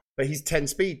not, but he's 10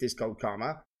 speed. This Gold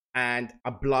Karma, and I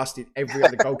blasted every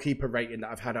other goalkeeper rating that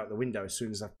I've had out the window as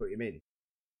soon as I put him in.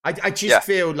 I just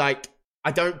feel like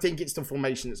I don't think it's the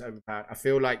formation that's overpowered. I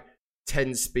feel like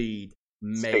 10 speed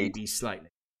maybe slightly.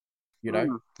 You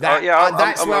know,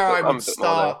 that's where I would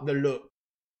start the look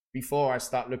before I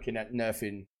start looking at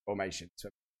nerfing formation. So.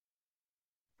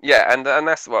 Yeah, and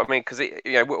that's what I mean, because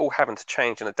we're all having to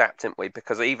change and adapt, aren't we?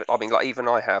 Because even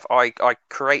I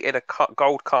created a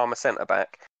Gold Karma centre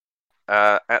back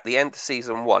at the end of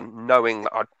season 1, knowing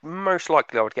that I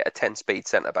would get a 10 speed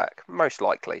centre back, most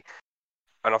likely,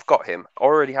 and I've got him. I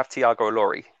already have Thiago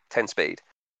Lloris, 10 speed,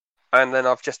 and then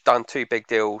I've just done 2 big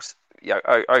deals,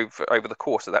 over the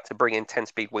course of that to bring in 10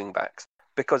 speed wing backs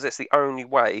because it's the only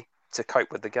way to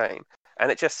cope with the game. And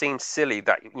it just seems silly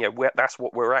that that's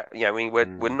what we're at.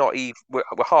 We're not even we're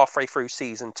halfway through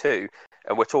season 2,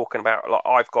 and we're talking about like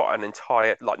I've got an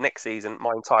entire next season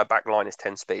my entire back line is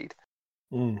 10 speed.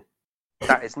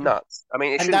 That is nuts. I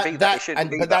mean, it shouldn't be that.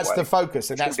 But that's the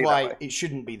focus, and that's why it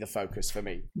shouldn't be the focus for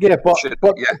me. Yeah, but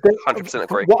 100%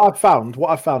 agree. What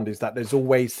I found is that there's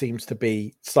always seems to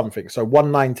be something. So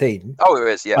 119. Oh, there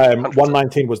is. Yeah,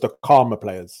 119 was the Karma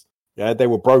players. Yeah, they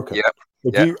were broken. Yeah.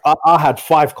 I had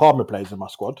 5 Karma players in my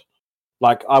squad.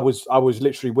 Like I was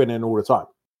literally winning all the time.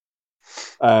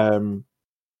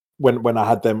 When I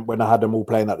had them all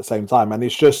playing at the same time, and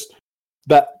it's just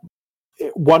that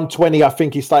 120. I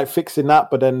think he started fixing that,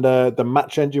 but then the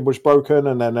match engine was broken,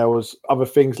 and then there was other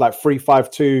things like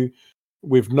 3-5-2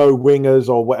 with no wingers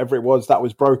or whatever it was that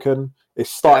was broken. It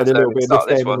started a little bit in this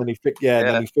game, and then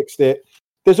then he fixed it.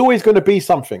 There's always going to be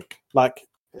something like.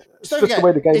 It's just the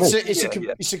way the game is.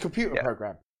 It's a computer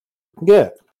program.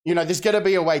 Yeah. There's going to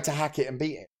be a way to hack it and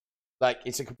beat it. Like,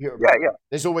 it's a computer program. Yeah.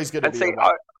 There's always going to be a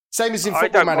way. Same as in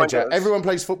Football Manager. Everyone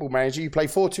plays Football Manager. You play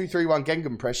 4-2-3-1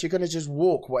 Gengen press. You're going to just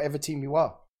walk whatever team you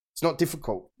are. It's not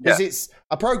difficult. Because it's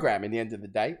a program in the end of the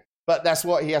day. But that's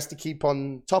what he has to keep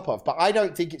on top of. But I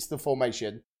don't think it's the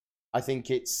formation. I think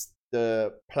it's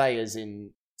the players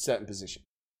in certain positions.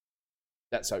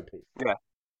 That's OP. Yeah.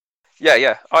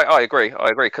 Yeah, I agree.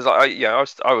 Because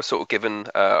I was sort of given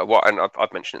and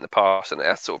I've mentioned in the past, and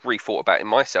I sort of rethought about it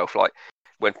myself. Like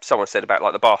when someone said about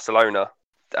like the Barcelona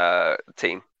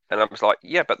team, and I was like,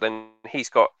 yeah, but then he's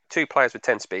got 2 players with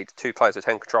 10 speed, 2 players with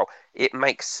 10 control. It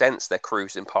makes sense they're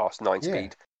cruising past 9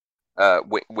 speed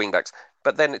wingbacks.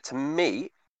 But then to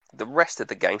me, the rest of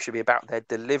the game should be about their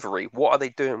delivery. What are they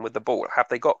doing with the ball? Have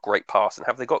they got great passing?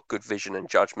 Have they got good vision and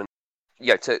judgment?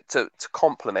 To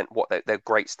complement what their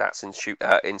great stats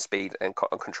in speed and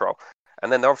control,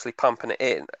 and then they're obviously pumping it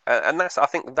in, and I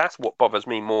think that's what bothers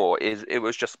me more is it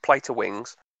was just play to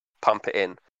wings, pump it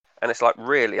in, and it's like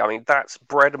really, I mean that's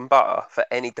bread and butter for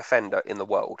any defender in the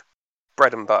world,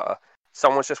 bread and butter.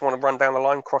 Someone's just want to run down the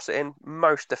line, cross it in.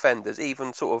 Most defenders,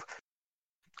 even sort of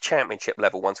championship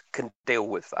level ones, can deal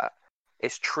with that.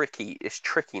 It's tricky, it's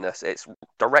trickiness, it's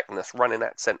directness running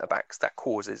at centre backs that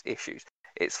causes issues.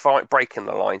 It's breaking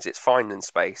the lines. It's finding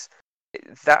space.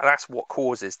 That's what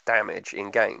causes damage in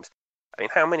games. I mean,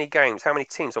 how many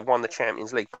teams have won the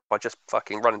Champions League by just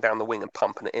fucking running down the wing and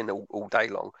pumping it in all day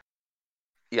long?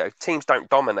 Teams don't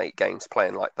dominate games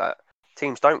playing like that.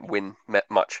 Teams don't win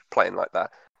much playing like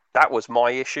that. That was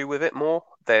my issue with it more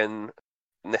than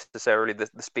necessarily the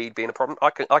speed being a problem.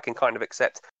 I can kind of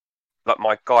accept that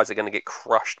my guys are going to get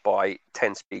crushed by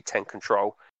 10 speed, 10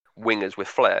 control wingers with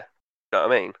flair. You know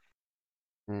what I mean?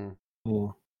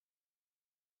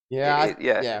 Yeah,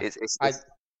 It's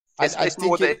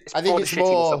more the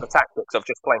shittiness of the tactics of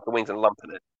just playing for wings and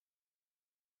lumping it.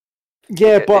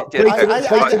 Yeah, but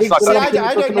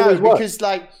I don't know because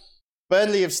like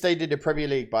Burnley have stayed in the Premier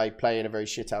League by playing a very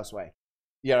shithouse way.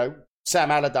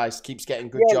 Sam Allardyce keeps getting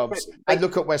good jobs, and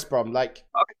look at West Brom. Like,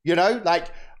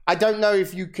 I don't know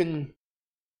if you can.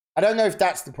 I don't know if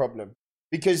that's the problem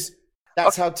because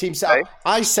that's how teams set up.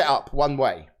 I set up one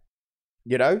way.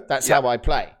 That's how I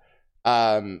play.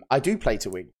 I do play to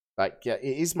win. Like, it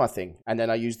is my thing. And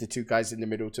then I use the 2 guys in the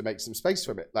middle to make some space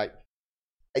from it. Like,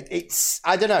 it's,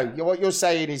 I don't know. What you're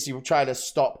saying is you're trying to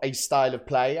stop a style of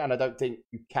play. And I don't think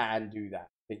you can do that.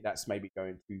 I think that's maybe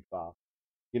going too far,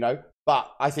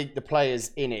 But I think the players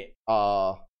in it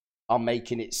are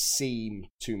making it seem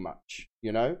too much,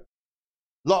 A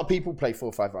lot of people play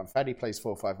 4-5-1. Faddy plays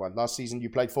 4-5-1. Last season, you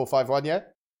played 4-5-1, yeah?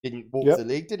 didn't walk Yep. the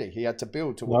league, did he? He had to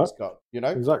build to what No. he's got, you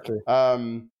know? Exactly.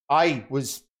 I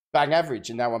was bang average,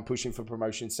 and now I'm pushing for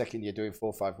promotion second year doing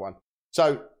 4-5-1.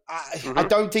 So I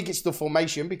don't think it's the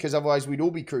formation, because otherwise we'd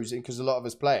all be cruising, because a lot of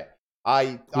us play it.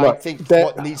 I think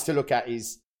what needs to look at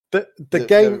is the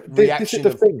game. the This reaction is the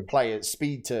of thing. players,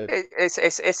 speed to.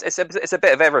 It's a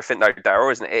bit of everything, though,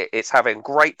 Daryl, isn't it? It's having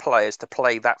great players to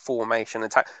play that formation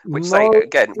and which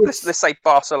let's say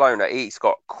Barcelona. He's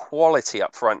got quality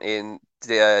up front in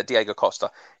Diego Costa.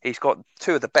 He's got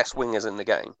two of the best wingers in the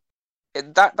game. It's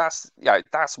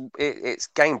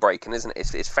game breaking, isn't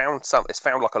it? It's found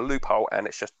like a loophole, and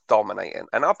it's just dominating.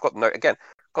 And I've got no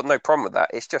problem with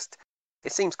that. It's just.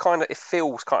 It feels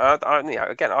kind of.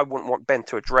 Again, I wouldn't want Ben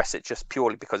to address it just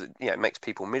purely because it makes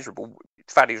people miserable.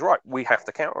 Faddy's right. We have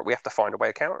to counter it. We have to find a way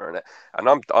of countering it. And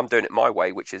I'm doing it my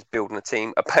way, which is building a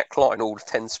team, a back line, all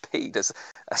 10 speed as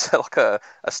like a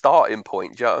starting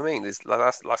point. Do you know what I mean?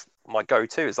 That's my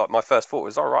go-to. Is like my first thought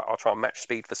was, all right, I'll try and match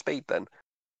speed for speed then.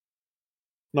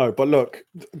 No, but look,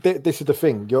 this is the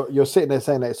thing. You're sitting there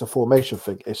saying that it's a formation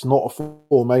thing. It's not a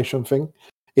formation thing.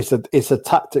 It's a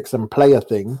tactics and player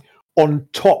thing. On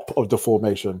top of the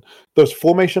formation, the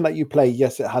formation that you play,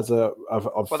 yes, it has a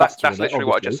well, that's literally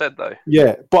what I just said, though.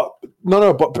 Yeah, but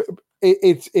but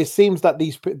it seems that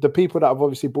the people that have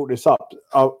obviously brought this up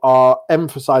are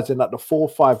emphasizing that the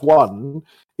 4-5-1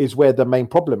 is where the main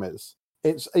problem is.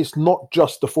 It's not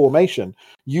just the formation.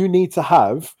 You need to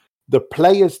have the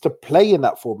players to play in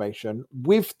that formation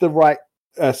with the right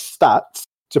stats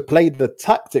to play the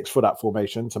tactics for that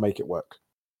formation to make it work.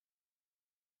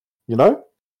 You know?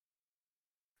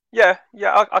 Yeah,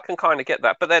 I can kind of get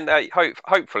that, but then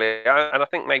hopefully, and I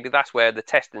think maybe that's where the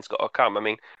testing's got to come. I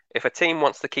mean, if a team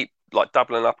wants to keep like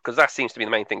doubling up, because that seems to be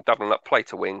the main thing, doubling up, play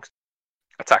to wings,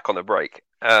 attack on the break,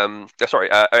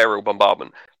 aerial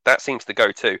bombardment, that seems to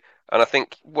go too. And I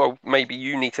think, well, maybe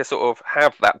you need to sort of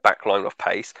have that backline of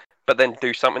pace, but then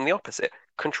do something the opposite.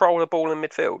 Control the ball in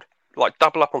midfield, like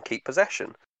double up on keep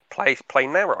possession, play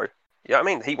narrow. You know what I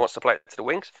mean? He wants to play it to the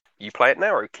wings, you play it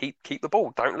narrow, keep the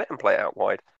ball, don't let him play it out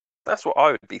wide. That's what I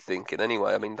would be thinking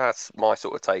anyway. I mean, that's my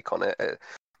sort of take on it.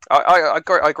 I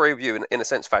agree with you in a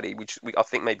sense, Faddy. I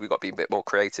think maybe we've got to be a bit more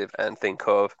creative and think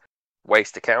of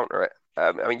ways to counter it.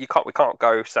 I mean, we can't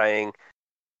go saying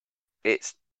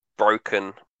it's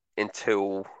broken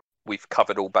until we've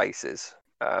covered all bases.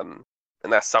 And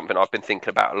that's something I've been thinking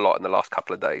about a lot in the last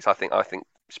couple of days. I think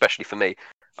especially for me,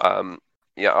 I'm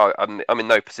in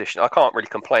no position. I can't really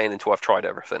complain until I've tried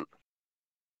everything.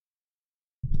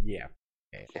 Yeah.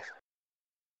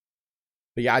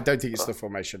 But yeah, I don't think it's the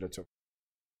formation at all.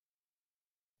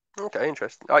 Okay,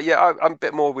 interesting. I'm a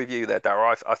bit more with you there,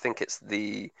 Darryl. I think it's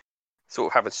the sort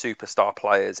of having superstar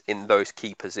players in those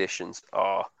key positions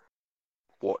are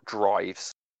what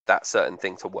drives that certain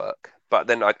thing to work. But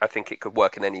then I think it could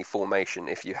work in any formation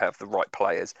if you have the right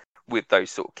players with those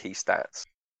sort of key stats.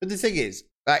 But the thing is,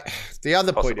 like, the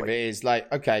other point of it is, like,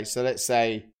 okay, so let's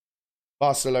say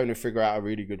Barcelona figure out a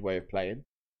really good way of playing.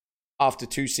 After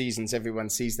 2 seasons, everyone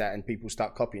sees that and people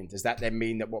start copying. Does that then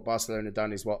mean that what Barcelona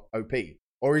done is what OP?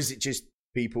 Or is it just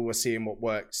people are seeing what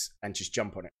works and just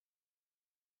jump on it?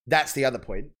 That's the other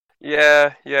point.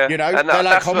 Yeah. You know, and they're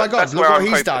like, oh my God, look what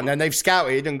he's done. And they've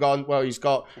scouted and gone, well, he's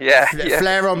got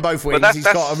flair on both wings. He's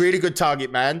got a really good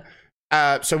target man.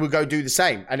 So we'll go do the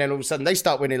same. And then all of a sudden they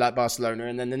start winning like Barcelona.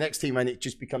 And then the next team, and it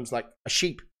just becomes like a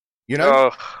sheep. You know?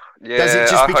 Does it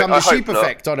just become the sheep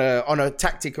effect on a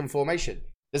tactic and formation?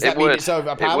 Does that mean it's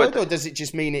overpowered, or does it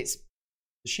just mean it's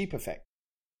the sheep effect?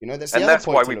 You know, that's the other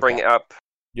point. Why we bring it up.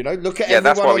 You know, look at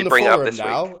everyone on the forum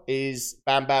now is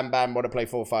bam, bam, bam, want to play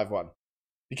 4-5-1.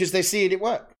 Because they're seeing it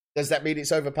work. Does that mean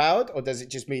it's overpowered, or does it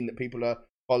just mean that people are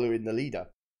following the leader?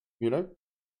 You know?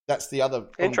 That's the other.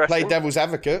 Play devil's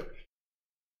advocate.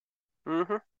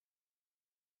 Mm-hmm.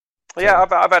 Yeah,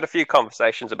 I've had a few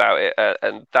conversations about it,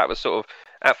 and that was sort of,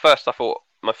 at first I thought,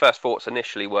 my first thoughts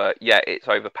initially were, yeah, it's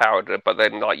overpowered, but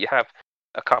then like you have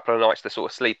a couple of nights to sort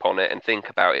of sleep on it and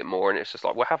think about it more, and it's just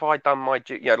like, well, have I done my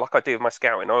like I do with my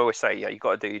scouting? I always say, you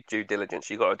got to do due diligence.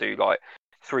 You got to do like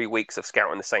 3 weeks of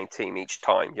scouting the same team each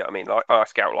time. You know what I mean? Like I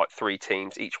scout like 3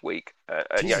 teams each week, and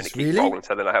and it keeps rolling.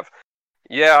 So then I have.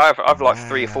 Yeah, I've like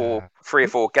 3 or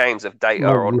 4 games of data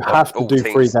on. You have to do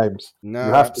teams. 3 games. No,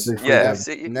 you have to do 3 games.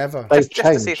 Never. Just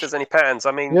to see if there's any patterns.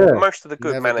 I mean, most of the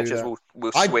good managers will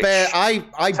switch.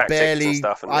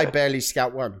 I barely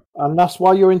scout one, and that's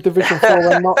why you're in Division 4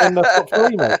 and not in the top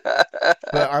 3, mate.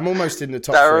 But I'm almost in the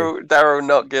top 3. Darryl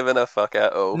not giving a fuck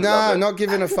at all. No, not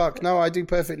giving a fuck. No, I do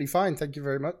perfectly fine. Thank you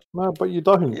very much. No, but you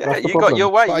don't. Yeah, you got your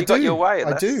way. You got your way.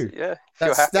 I do. Yeah,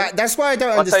 that's why I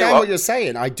don't understand what you're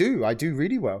saying. I do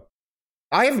really well.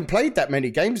 I haven't played that many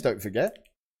games, don't forget.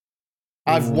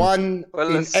 I've won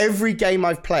in every game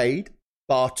I've played,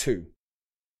 bar 2.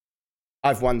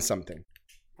 I've won something.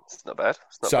 It's not bad.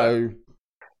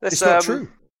 It's not true.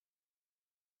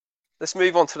 Let's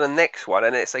move on to the next one,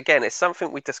 and it's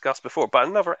something we discussed before, but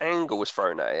another angle was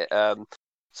thrown at it.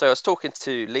 So I was talking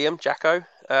to Liam Jacko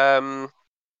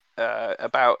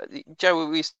about Joe.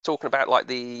 We was talking about like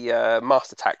the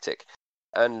master tactic,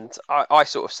 and I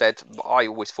sort of said I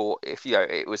always thought if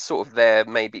it was sort of there,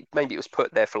 maybe it was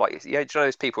put there for like do you know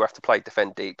those people who have to play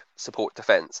defend deep, support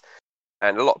defense.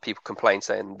 And a lot of people complain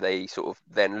saying they sort of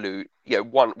then lose.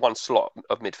 One slot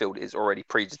of midfield is already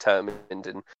predetermined,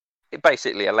 and it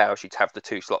basically allows you to have the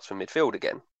 2 slots for midfield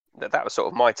again. That was sort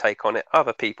of my take on it.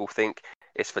 Other people think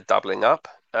it's for doubling up.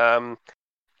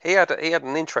 He had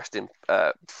an interesting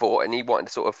thought, and he wanted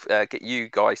to sort of get you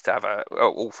guys to have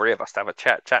all 3 of us to have a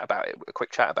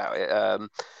quick chat about it.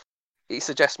 He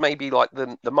suggests maybe like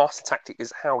the master tactic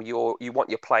is how you want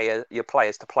your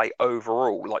players to play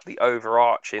overall, like the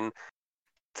overarching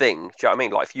thing. Do you know what I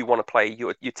mean? Like if you want to play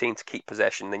your team to keep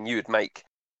possession, then you would make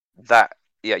that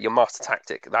your master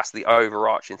tactic. That's the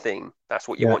overarching thing. That's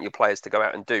what you want your players to go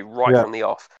out and do from the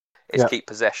off. Is keep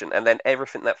possession, and then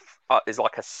everything that is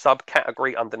like a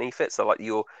subcategory underneath it. So like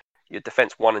your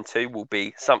defense 1 and 2 will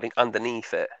be something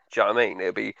underneath it. Do you know what I mean?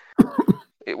 It'll be.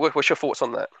 What's your thoughts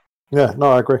on that? Yeah,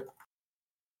 no, I agree.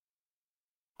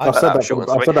 I've said that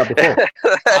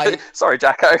before. Sorry,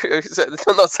 Jacko.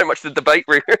 Not so much the debate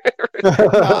room.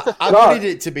 I wanted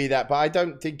it to be that, but I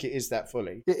don't think it is that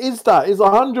fully. It is that. It's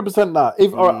 100%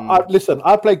 that. Listen,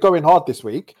 I played Going Hard this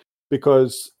week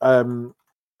because I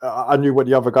knew what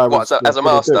the other guy was. As a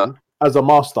master? As a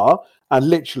master. And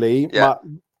literally,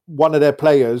 one of their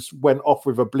players went off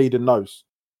with a bleeding nose.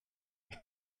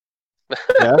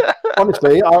 Yeah.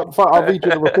 Honestly, I'll read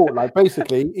you the report. Like,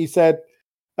 basically, he said,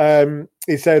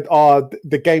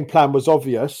 the game plan was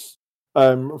obvious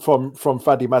from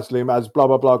Fadi Maslim as blah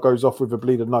blah blah goes off with a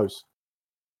bleeding nose.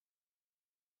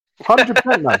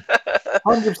 100%, man.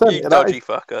 100%. You dodgy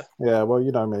fucker. Yeah, well,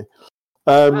 you know me.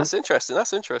 That's interesting.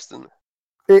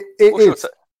 It is.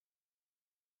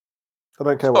 I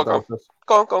don't care what that is.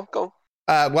 Go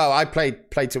on. Well, I played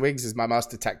play to wings as my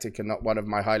master tactic, and not one of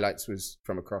my highlights was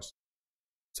from a cross.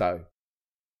 So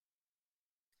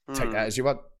take that as you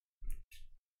want.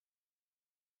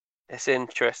 It's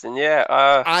interesting, yeah.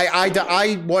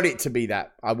 I want it to be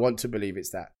that. I want to believe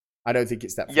it's that. I don't think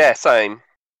it's that. Yeah, same.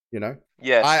 You know?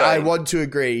 Yeah, same. I want to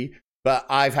agree, but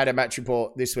I've had a match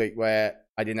report this week where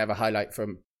I didn't have a highlight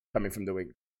coming from the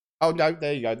wing. Oh, no,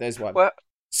 there you go. There's one. Well,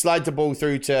 slide the ball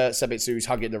through to Sabitzer, who's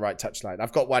hugging the right touchline.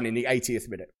 I've got one in the 80th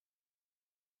minute.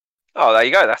 Oh, there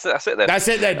you go. That's it then. That's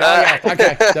it then. Oh, yeah.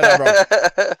 Okay. Then I'm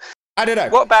wrong. I don't know.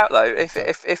 What about, though,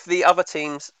 if the other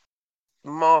team's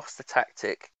master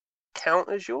tactic count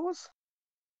as yours?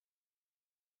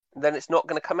 Then it's not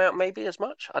going to come out maybe as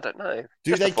much? I don't know.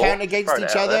 Do they count against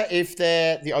each other if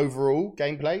they're the overall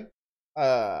gameplay?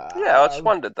 Yeah, I just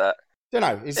wondered that. Don't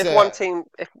know. If one team...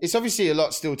 it's obviously a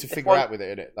lot still to figure out with it,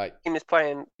 isn't it? Like, team is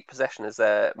playing possession as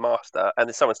their master and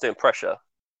then someone's doing pressure.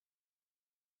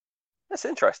 That's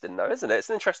interesting, though, isn't it? It's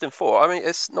an interesting thought. I mean,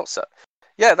 it's not so...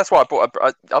 Yeah, that's why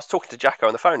I was talking to Jacko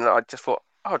on the phone and I just thought,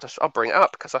 I'll bring it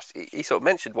up because he sort of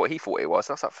mentioned what he thought it was.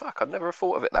 I was like, fuck, I'd never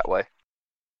thought of it that way.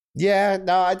 Yeah,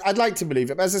 no, I'd like to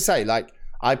believe it. But as I say, like,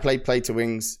 I played play to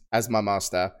wings as my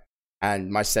master and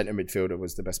my centre midfielder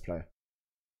was the best player.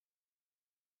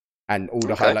 And all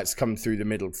the highlights come through the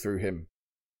middle through him.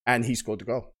 And he scored the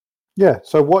goal. Yeah,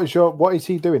 so what is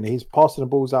he doing? He's passing the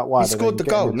balls out wide. He scored the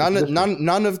goal. None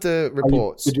of the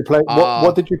reports. Did you play?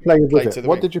 What did you play with it?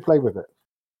 What did you play with it?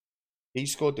 He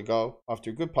scored the goal after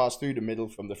a good pass through the middle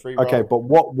from the free roll. Okay, but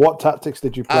what tactics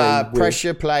did you play with?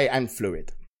 Pressure play and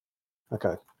fluid.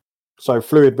 Okay. So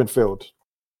fluid midfield.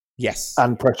 Yes.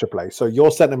 And pressure play. So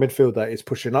your centre midfielder is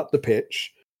pushing up the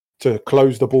pitch to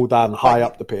close the ball down high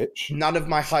up the pitch. None of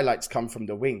my highlights come from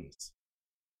the wings.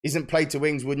 Isn't play to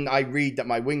wings, wouldn't I read that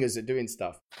my wingers are doing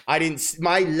stuff?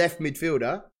 My left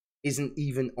midfielder isn't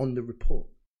even on the report.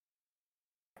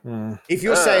 If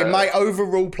you're saying my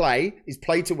overall play is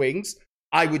play to wings,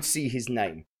 I would see his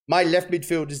name. My left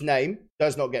midfielder's name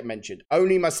does not get mentioned.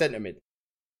 Only my centre mid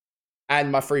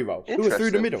and my free roll, who are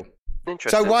through the middle.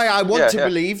 So why I want to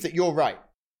believe that you're right.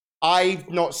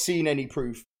 I've not seen any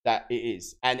proof that it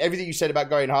is. And everything you said about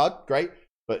going hard, great,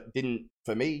 but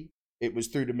for me, it was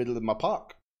through the middle of my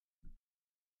park.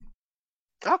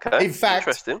 Okay. In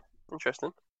fact,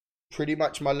 interesting. Pretty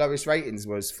much my lowest ratings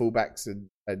was fullbacks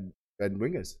and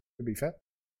wingers, to be fair.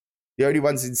 The only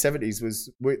ones in 70s was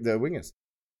the wingers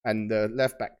and the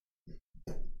left back.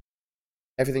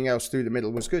 Everything else through the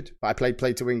middle was good. But I played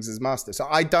play to wings as master. So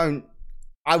I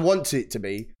want it to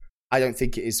be. I don't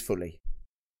think it is fully.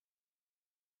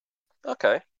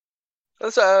 Okay.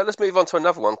 Let's move on to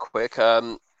another one quick.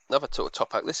 Another sort of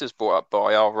topic. This is brought up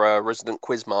by our resident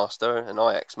quizmaster and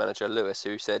Ajax manager, Lewis,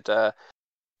 who said,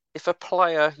 if a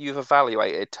player you've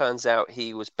evaluated turns out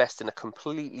he was best in a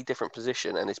completely different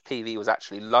position and his PV was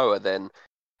actually lower than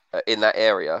in that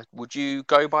area, would you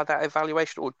go by that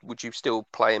evaluation, or would you still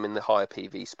play him in the higher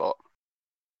PV spot?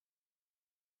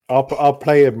 I'll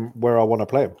play him where I want to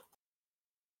play him.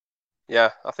 Yeah,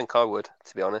 I think I would,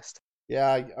 to be honest.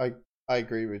 Yeah, I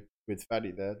agree with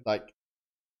Faddy there. Like,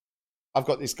 I've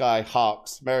got this guy,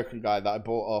 Harks, American guy that I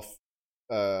bought off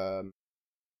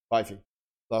Vivey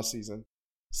last season.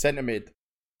 Centre mid.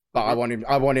 But I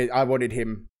wanted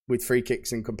him with free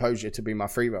kicks and composure to be my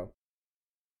free roll.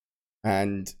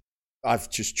 And I've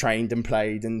just trained and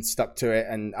played and stuck to it,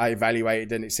 and I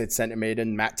evaluated and it said centre mid,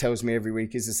 and Matt tells me every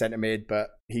week he's a centre mid,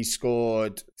 but he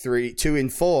scored 2 in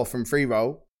 4 from free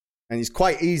roll, and he's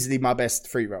quite easily my best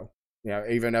free roll,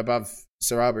 even above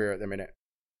Sarabia at the minute.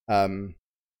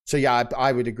 So yeah,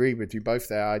 I would agree with you both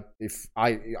there. If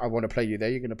I want to play you there,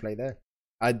 you're going to play there.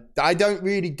 I don't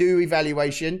really do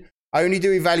evaluation. I only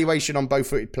do evaluation on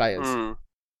both-footed players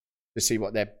to see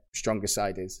what their stronger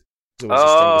side is.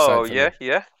 Oh, yeah.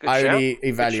 Good I only shout.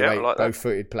 evaluate like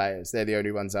both-footed players. They're the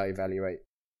only ones I evaluate.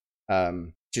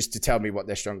 Just to tell me what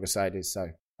their stronger side is, so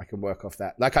I can work off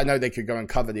that. Like, I know they could go and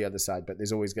cover the other side, but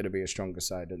there's always going to be a stronger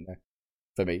side in there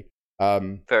for me.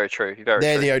 Very true.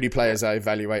 They're the only players I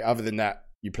evaluate. Other than that,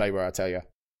 you play where I tell you.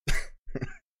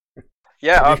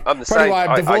 Yeah, I'm the probably same. Why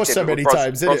I'm divorced so many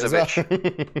times, isn't it? As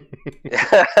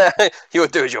well? You'll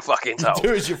do as you're fucking told.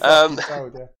 Do as you're fucking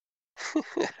told, yeah.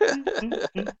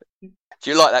 Do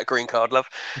you like that green card, love?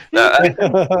 No,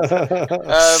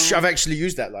 I've actually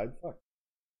used that line.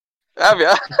 Have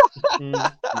you?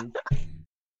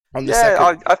 On the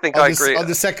second, I think I agree. On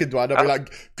the second one, I'll be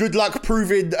like, good luck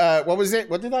proving, what was it?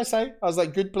 What did I say? I was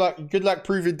like, good luck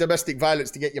proving domestic violence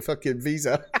to get your fucking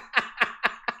visa.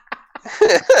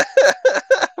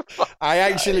 I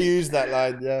actually used that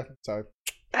line, yeah. So,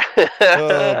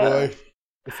 oh boy.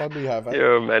 If only you have it.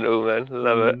 You're a mental, man.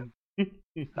 Love it.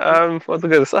 What was I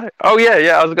going to say? Oh,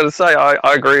 yeah. I was going to say I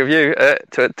agree with you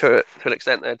to an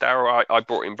extent there, Daryl. I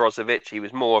brought in Brozovic. He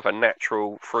was more of a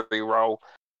natural free roll.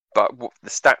 But the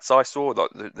stats I saw,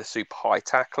 like the super high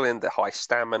tackling, the high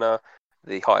stamina,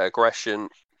 the high aggression,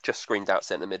 just screamed out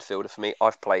centre midfielder for me.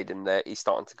 I've played him there. He's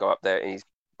starting to go up there. And he's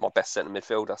my best centre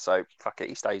midfielder. So, fuck it,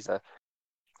 he stays there.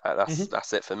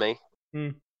 That's it for me.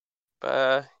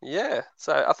 But yeah,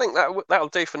 so I think that'll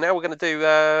do for now. We're going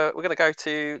to go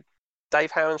to Dave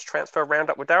Howen's transfer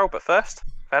roundup with Daryl. But first,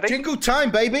 Paddy, jingle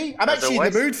time, baby! I'm actually in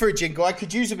the mood for a jingle. I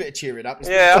could use a bit of cheering up. It's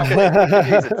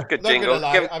a good jingle.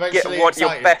 Want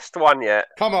your best one yet?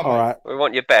 Come on, all right. We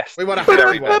want your best. We want a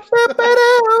very best.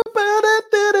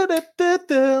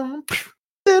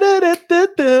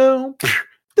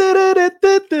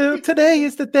 Today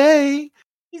is the day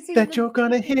that you're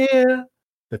gonna hear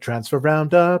the transfer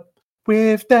roundup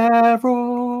with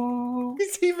Daryl.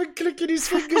 He's even clicking his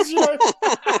fingers,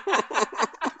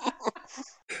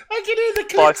 I can hear the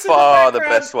clicks. By far the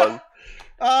best one.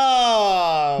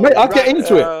 Oh, mate, I get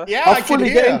into it. Yeah, I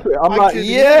fully get into it. I'm like,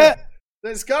 yeah,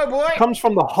 let's go, boy. It comes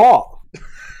from the heart.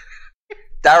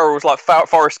 Daryl was like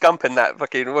Forrest Gump in that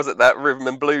fucking, was it that rhythm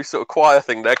and blues sort of choir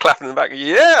thing there, clapping in the back.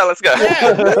 Yeah, let's go.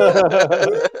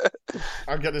 Yeah.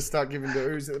 I'm going to start giving the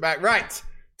oohs at the back. Right.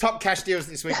 Top cash deals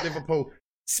this week. Liverpool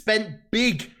spent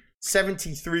big,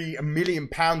 £73 million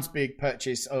big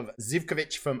purchase of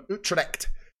Zivkovic from Utrecht.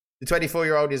 The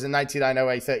 24-year-old is a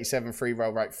 99.08.37 free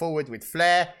roll right forward with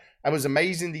flair and was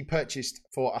amazingly purchased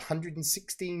for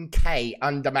 116k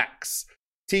under max.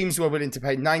 Teams were willing to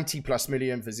pay 90 plus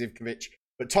million for Zivkovic,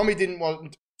 but Tommy didn't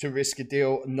want to risk a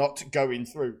deal not going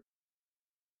through.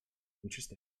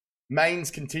 Interesting.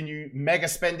 Mainz continue mega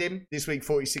spending. This week,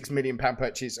 £46 million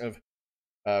purchase of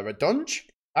Radonjic.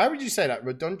 How would you say that?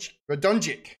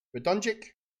 Radonjic?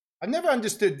 I've never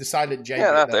understood the silent J.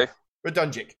 Yeah, that do.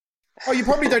 Radonjic. Oh, you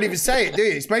probably don't even say it, do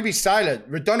you? It's maybe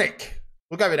silent. Radonic.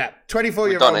 We'll go with that.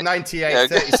 24-year-old,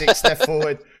 98.36 left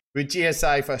forward with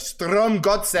GSA for Strom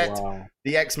Godset. Wow.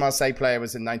 The ex-Marseille player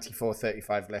was a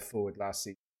 94.35 left forward last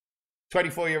season.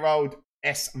 24-year-old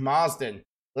S. Marsden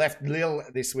left Lille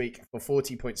this week for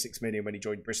 40.6 million when he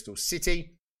joined Bristol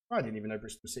City. Oh, I didn't even know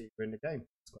Bristol City were in the game.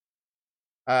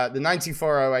 The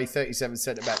 94.08.37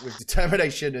 centre-back with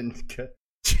determination and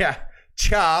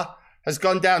Cha has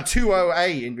gone down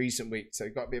 2.08 in recent weeks, so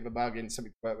got a bit of a bargain,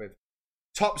 something to work with.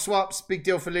 Top swaps, big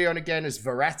deal for Leon again as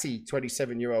Verratti,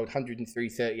 27-year-old,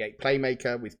 103.38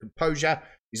 playmaker with composure.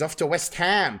 He's off to West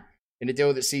Ham in a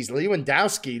deal that sees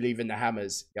Lewandowski leaving the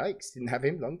Hammers. Yikes, didn't have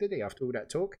him long, did he, after all that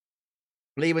talk?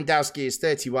 Lewandowski is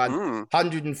 31,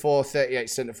 104.38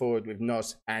 centre forward with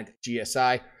NOS and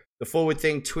GSI. The forward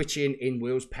thing twitching in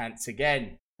Will's pants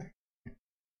again.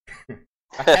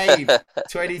 Abe,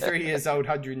 23 years old,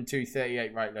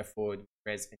 102.38 right left forward,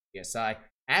 Res and GSI.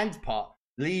 And Pot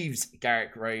leaves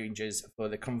Garrick Rangers for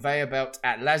the conveyor belt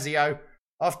at Lazio.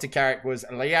 After Carrick was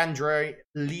Leandrinho,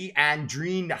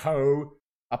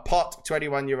 a Pot,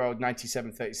 21-year-old,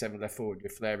 97.37 left forward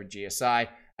with Flair and GSI.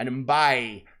 And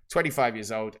Mbaye, 25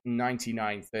 years old,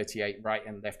 99.38 right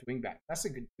and left wing back. That's a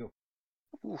good deal.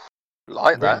 Oof,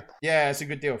 like that. Yeah, it's a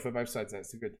good deal for both sides.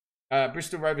 That's a good.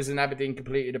 Bristol Rovers and Aberdeen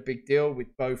completed a big deal with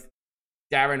both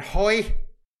Darren Hoy,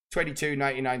 22,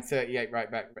 99, 38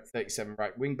 right back, 37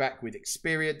 right wing back with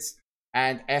experience,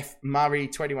 and F. Murray,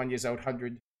 21 years old,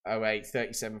 108,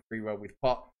 37 free roll with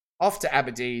Pot. Off to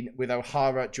Aberdeen with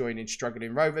O'Hara joining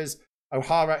struggling Rovers.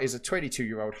 O'Hara is a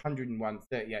 22-year-old, 101,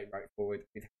 38 right forward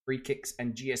with free kicks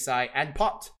and GSI and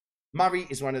Pot. Murray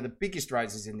is one of the biggest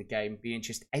risers in the game, being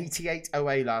just 88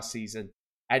 OA last season,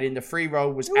 and in the free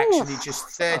roll was actually just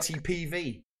 30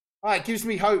 PV. All right, gives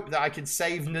me hope that I can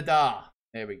save Nadar.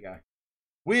 There we go.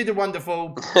 Weird and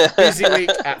wonderful. Busy week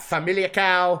at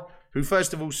Famalicão, who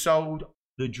first of all sold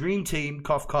the dream team,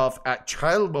 cough, cough, at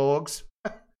Trelleborgs.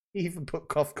 He even put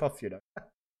cough, cough, you know.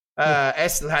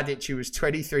 Estel Hadic, who was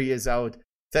 23 years old,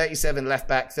 37 left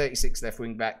back, 36 left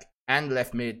wing back, and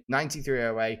left mid, 93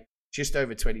 OA, just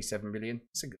over 27 million.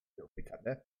 It's a good little pick up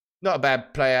there. Not a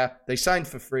bad player. They signed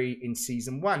for free in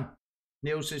season 1.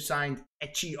 They also signed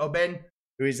Echi Oben,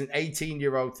 who is an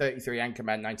 18-year-old, 33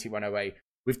 anchorman, 91 OA,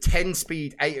 with 10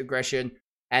 speed, 8 aggression,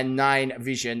 and 9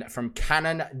 vision from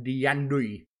Canon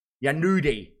Yanudi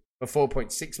for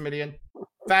 4.6 million.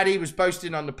 Faddy was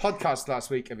boasting on the podcast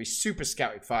last week of his super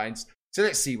scouted finds, so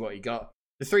let's see what he got.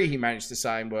 The 3 he managed to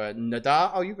sign were Nadar.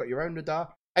 Oh, you got your own Nadar.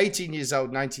 18 years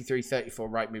old, 93, 34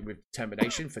 right mid with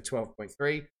determination for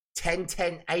 12.3. 10,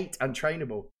 10, 8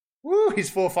 untrainable. Woo, his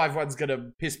 4-5-1's going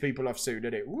to piss people off soon,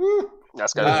 isn't it? Woo.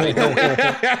 That's going to be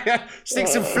Stick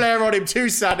some flair on him too,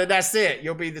 son, and that's it.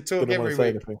 You'll be the talk every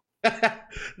week.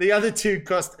 The other 2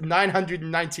 cost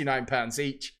 £999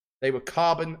 each. They were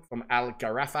Carbon from Al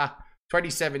Garafa,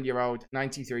 27-year-old,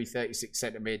 93, 36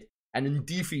 centre mid, and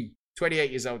Ndifi, 28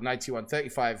 years old, 91,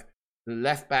 35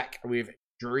 left back with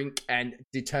drink and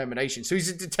determination. So he's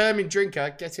a determined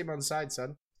drinker. Get him on side,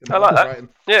 son. I like that.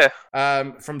 Yeah.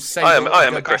 From I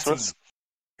am at Christmas.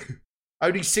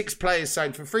 Only 6 players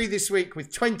signed for free this week,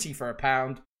 with 20 for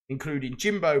 £1, including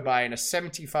Jimbo buying a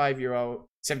 75 OA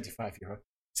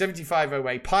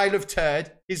pile of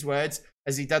turd, his words,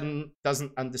 as he doesn't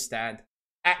understand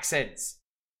accents.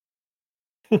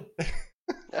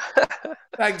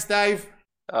 Thanks, Dave.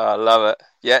 I love it.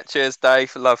 Yeah, cheers,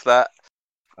 Dave. Love that.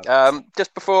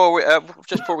 Just before we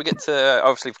get to,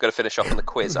 obviously we've got to finish off on the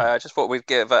quiz. I just thought we'd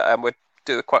we'd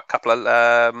do a couple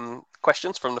of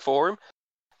questions from the forum.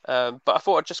 But I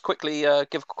thought I'd just quickly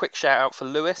give a quick shout out for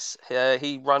Lewis.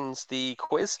 He runs the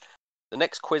quiz. The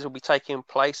next quiz will be taking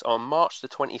place on March the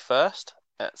 21st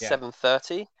at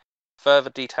 7:30. Further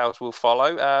details will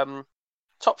follow.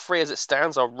 Top 3 as it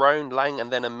stands are Roan, Lang,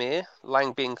 and then Amir.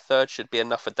 Lang being third should be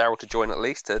enough for Daryl to join at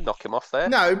least to knock him off there.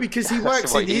 No, because he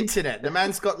works in the internet. The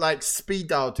man's got like speed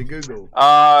dial to Google.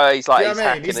 He's like, you know what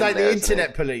I mean? He's like the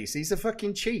internet police. He's a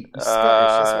fucking cheat. He's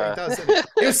Scottish. That's what he does. Isn't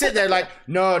he? He'll sit there like,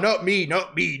 no, not me.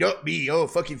 Oh,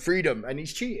 fucking freedom. And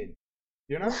he's cheating.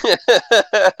 You know?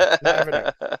 Never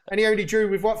know. And he only drew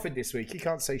with Watford this week. He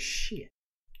can't say shit.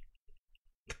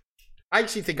 I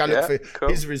actually think I look for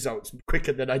his results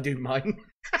quicker than I do mine.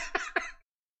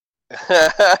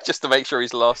 Just to make sure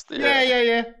he's lost.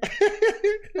 Yeah.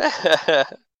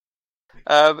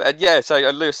 So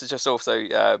Lewis has just also,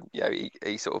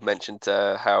 he sort of mentioned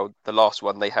how the last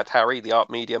one they had Harry, the art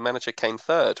media manager, came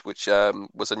third, which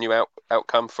was a new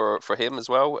outcome for him as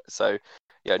well. So,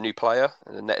 new player,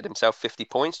 and netted himself 50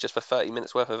 points just for 30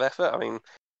 minutes worth of effort. I mean,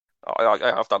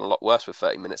 I've done a lot worse with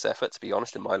 30 minutes effort, to be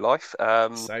honest, in my life.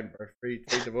 Same, bro. Three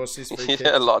divorces, 3 kids.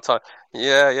 Yeah, a lot of time.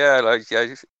 Yeah, like,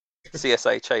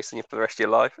 CSA chasing you for the rest of your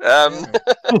life. But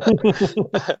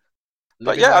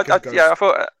I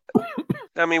thought.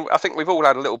 I mean, I think we've all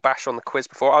had a little bash on the quiz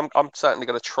before. I'm certainly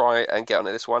going to try and get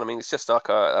onto this one. I mean, it's just like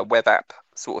a web app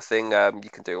sort of thing.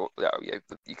 You can do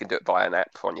it via an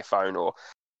app on your phone or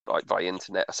like via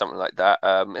internet or something like that.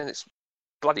 And it's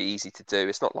bloody easy to do.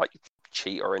 It's not like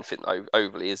cheat or anything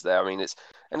overly, is there? I mean, it's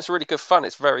really good fun.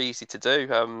 It's very easy to do.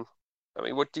 I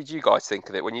mean, what did you guys think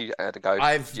of it when you had to go?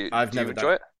 I've did never you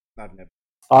enjoy it? I've never.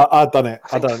 I've done it.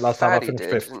 I I've done it last time. I Faddy finished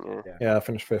did, fifth. didn't you? Yeah, I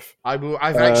finished fifth. I've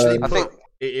actually I put think-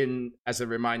 it in as a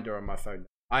reminder on my phone.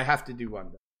 I have to do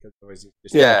one because otherwise it's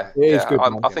just Yeah, it is good, I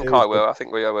man. think It I is will. I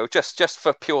think we will. Just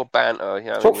for pure banter. You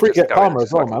know, Top we'll three just get go in karma and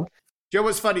as well, just man. Do you know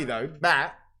what's funny though?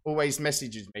 Matt always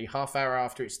messages me half hour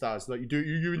after it starts, like,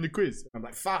 you in the quiz. I'm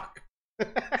like, fuck.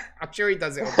 I'm sure he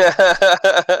does it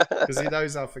because he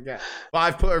knows I'll forget. But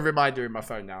I've put a reminder in my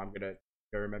phone now. I'm gonna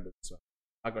go remember this one.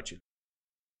 I got you.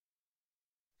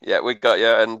 Yeah, we got you,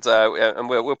 and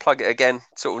we'll plug it again,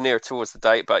 sort of nearer towards the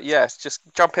date. But yes, just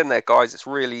jump in there, guys. It's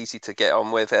really easy to get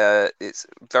on with. It's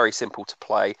very simple to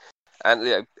play,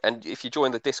 and and if you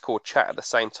join the Discord chat at the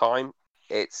same time,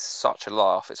 it's such a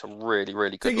laugh. It's a really,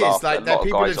 really good Thing laugh. is, like, A lot that of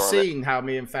people guys have are on it. seen how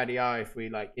me and Faddy are if we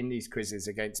like in these quizzes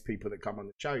against people that come on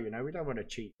the show. You know, we don't want to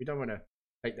cheat. We don't want to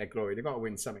take their glory. They've got to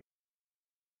win something.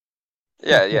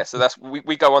 Yeah. So that's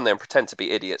we go on there and pretend to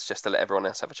be idiots just to let everyone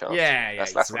else have a chance. Yeah,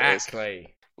 That's what it is.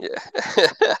 exactly. Yeah.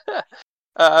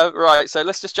 Right. So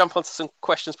let's just jump onto some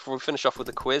questions before we finish off with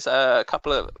the quiz. A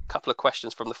couple of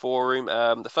questions from the forum.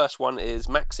 The first one is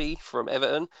Maxi from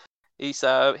Everton. He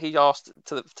asked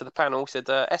to the panel. He said,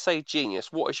 "SA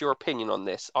Genius, what is your opinion on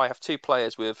this? I have two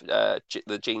players with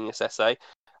the Genius SA.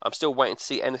 I'm still waiting to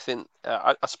see anything.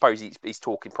 I suppose he's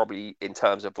talking probably in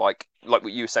terms of like what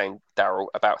you were saying, Daryl,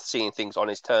 about seeing things on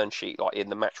his turn sheet, like in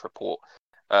the match report,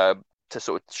 to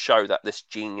sort of show that this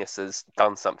genius has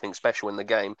done something special in the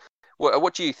game.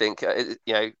 What do you think?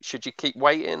 Should you keep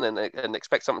waiting and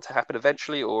expect something to happen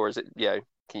eventually, or is it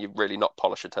can you really not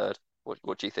polish a turd?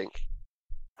 What do you think?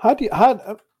 How do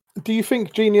you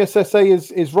think Genius SA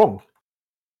is wrong?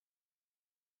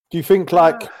 Do you think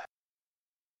like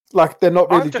they're not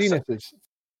really geniuses?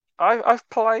 I've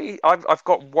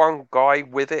got one guy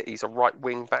with it. He's a right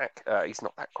wing back. He's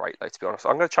not that great though, to be honest.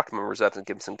 I'm going to chuck him in reserves and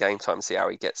give him some game time and see how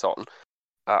he gets on.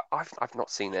 I've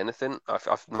not seen anything.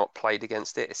 I've not played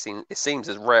against it. It seems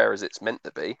as rare as it's meant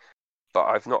to be, but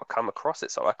I've not come across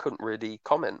it, so I couldn't really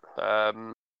comment.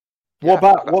 What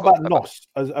about Nos?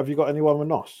 Have you got anyone with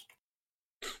Nos?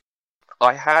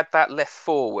 I had that left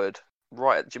forward.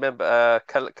 Right, do you remember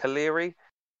Kaleri?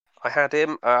 I had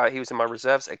him. He was in my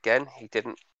reserves again.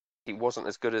 He wasn't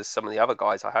as good as some of the other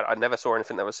guys I had. I never saw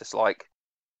anything that was just like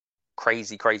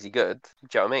crazy good. Do you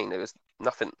know what I mean? It was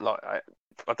nothing like I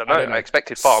don't know. I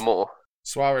expected far more.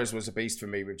 Suarez was a beast for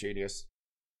me with Genius,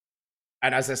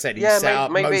 and as I said, he set up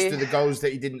most of the goals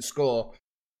that he didn't score.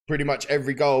 Pretty much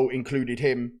every goal included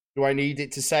him. Do I need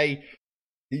it to say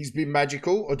he's been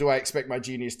magical, or do I expect my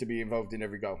Genius to be involved in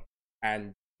every goal?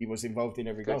 And he was involved in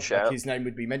every goal. Like his name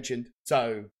would be mentioned.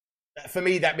 So for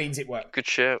me, that means it worked. Good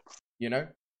shout. You know?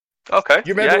 Okay.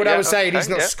 You remember what I was saying? He's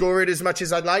not scoring as much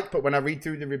as I'd like, but when I read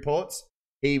through the reports,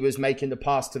 he was making the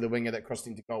pass to the winger that crossed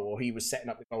into goal, or he was setting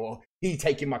up the goal, or he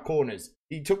taking my corners.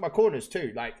 He took my corners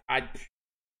too. I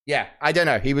don't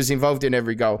know. He was involved in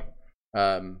every goal.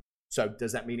 So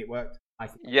does that mean it worked? I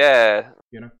think. Yeah.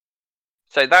 You know?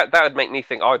 So that would make me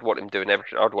think I'd want him doing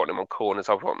everything. I'd want him on corners.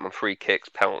 I'd want him on free kicks,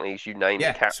 penalties, you name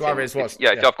it. Captain. Suarez was.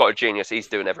 If I've got a Genius, he's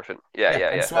doing everything. Yeah.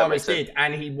 And Suarez did,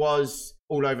 and he was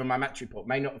all over my match report.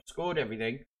 May not have scored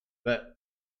everything, but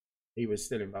he was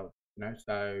still involved. You know,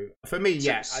 so for me,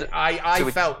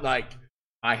 I felt like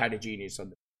I had a Genius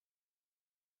on.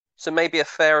 So maybe a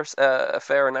fair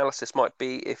analysis might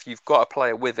be if you've got a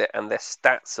player with it and their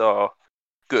stats are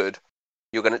good,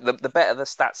 you're gonna the better the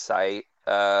stats say,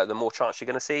 the more chance you're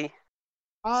gonna see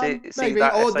maybe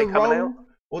that or SA the coming role out.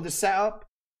 or the setup.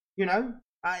 You know,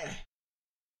 maybe.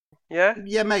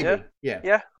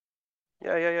 Yeah.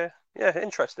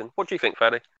 Interesting. What do you think,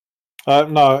 Faddy?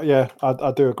 No, yeah,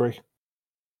 I do agree.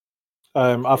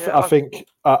 I think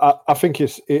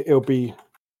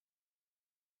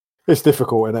it's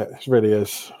difficult, and it really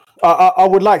is. I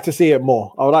would like to see it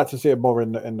more. I would like to see it more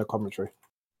in the commentary.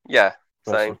 Yeah,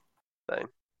 same.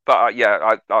 But I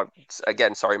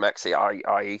again, sorry, Maxi,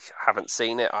 I haven't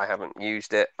seen it. I haven't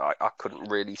used it. I couldn't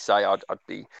really say. I'd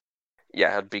be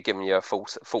giving you a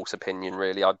false opinion.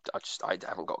 Really, I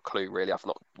haven't got a clue. Really, I've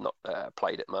not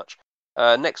played it much.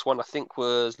 Next one I think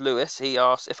was Lewis. He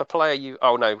asked if a player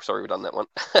oh no, sorry, we've done that one.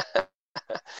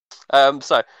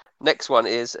 So next one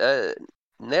is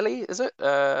Nelly, is it?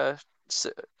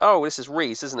 This is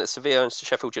Reese, isn't it? Sevilla and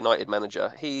Sheffield United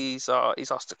manager. He's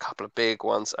asked a couple of big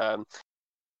ones.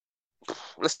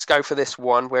 Let's go for this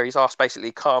one where he's asked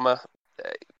basically karma.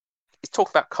 He's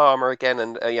talking about karma again,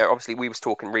 and obviously we was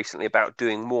talking recently about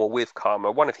doing more with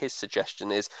karma. One of his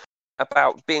suggestions is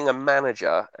about being a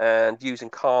manager and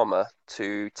using karma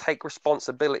to take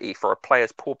responsibility for a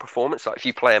player's poor performance. Like if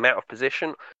you play him out of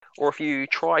position, or if you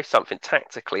try something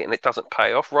tactically and it doesn't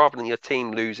pay off, rather than your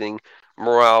team losing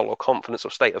morale or confidence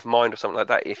or state of mind or something like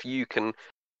that, if you can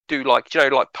do like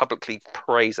publicly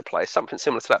praise a player, something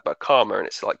similar to that, but karma, and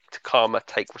it's like to karma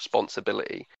take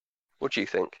responsibility. What do you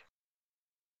think?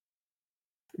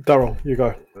 Daryl, you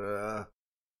go. Yeah.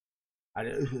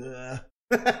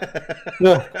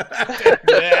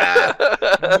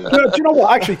 Do you know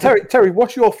what? Actually, Terry,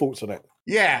 what's your thoughts on it?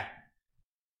 Yeah.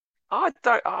 I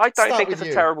don't Start think with it's a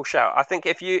you. terrible shout. I think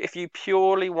if you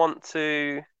purely want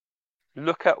to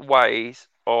look at ways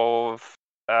of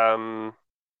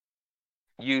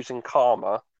using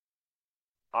karma,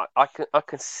 I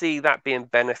can see that being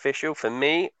beneficial for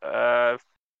me.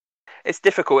 It's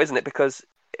difficult, isn't it? Because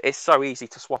it's so easy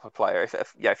to swap a player.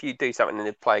 If you do something and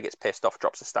the player gets pissed off,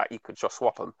 drops a stat, you could just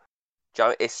swap them.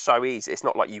 It's so easy. It's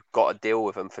not like you've got to deal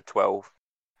with them for 12,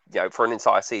 for an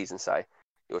entire season, say,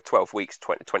 or 12 weeks,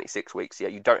 26 weeks. Yeah,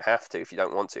 you don't have to if you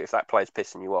don't want to. If that player's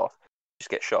pissing you off, just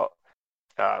get shot.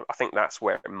 I think that's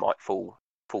where it might fall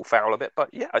foul a bit. But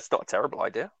yeah, it's not a terrible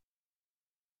idea.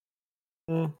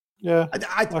 Yeah.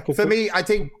 For me, I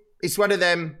think it's one of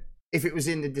them. If it was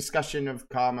in the discussion of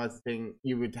karma thing,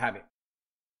 you would have it.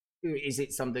 Is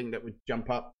it something that would jump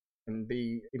up and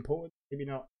be important? Maybe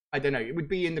not. I don't know. It would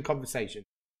be in the conversation.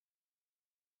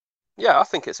 Yeah, I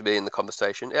think it's to be in the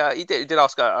conversation. Yeah, he did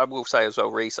ask. I will say as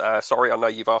well, Reese. Sorry, I know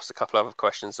you've asked a couple of other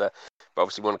questions there, but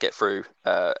obviously we want to get through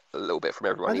a little bit from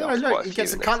everyone. I know. Look, he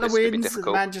gets a couple of wins.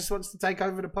 The man just wants to take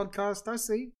over the podcast. I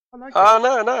see. I like it. Oh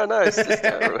no! It's just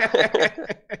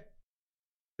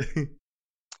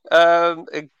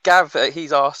Gav,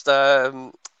 he's asked,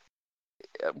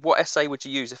 what essay would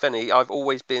you use, if any? I've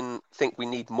always think we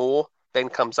need more. Ben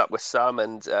comes up with some,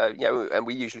 and and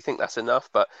we usually think that's enough.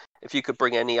 But if you could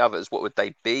bring any others, what would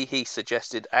they be? He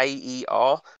suggested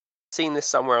AER. Seen this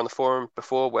somewhere on the forum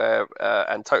before, where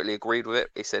and totally agreed with it.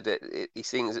 He said he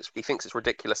thinks it's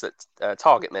ridiculous that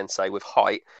target men say with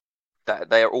height that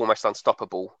they are almost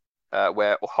unstoppable.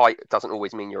 Where height doesn't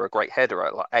always mean you're a great header.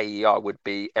 Like AER would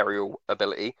be aerial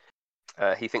ability.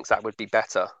 He thinks that would be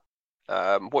better.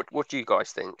 What do you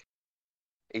guys think?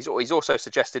 He's also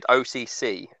suggested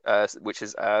OCC, which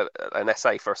is an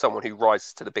essay for someone who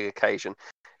rises to the big occasion.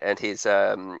 And his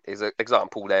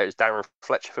example there is Darren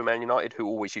Fletcher for Man United, who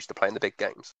always used to play in the big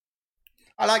games.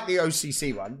 I like the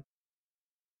OCC one.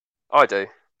 I do.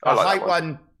 The height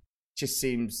one just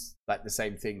seems like the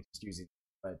same thing, just using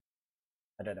the word.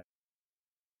 I don't know.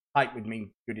 Height would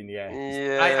mean good in the air.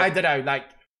 Yeah. I don't know. Like,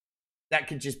 that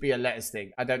could just be a letters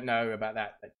thing. I don't know about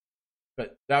that.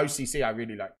 But the OCC, I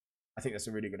really like. I think that's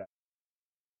a really good.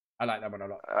 I like that one a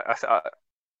lot.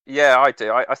 Yeah, I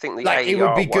do. I think the AER it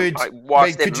would be good.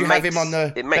 Could you have him on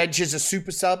the bench as a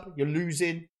super sub? You're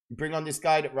losing. You bring on this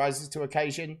guy that rises to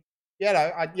occasion. Big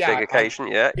occasion.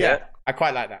 Yeah. I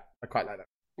quite like that.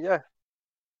 Yeah.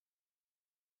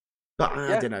 But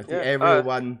I don't know. The aerial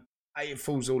one, it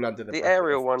falls all under the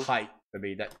aerial one. Height for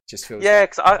me. That just feels. Yeah,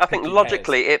 because I think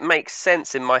logically it makes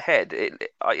sense in my head.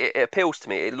 It appeals to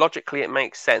me. Logically, it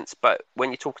makes sense. But when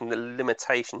you're talking the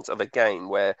limitations of a game,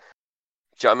 where,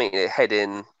 do you know what I mean?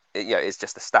 Heading, it's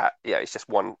just a stat. Yeah, it's just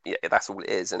one. Yeah, that's all it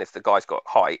is. And if the guy's got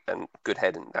height and good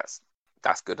heading, that's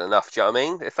good enough. Do you know what I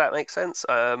mean? If that makes sense.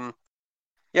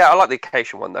 Yeah, I like the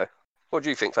occasion one though. What do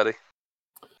you think, Freddy?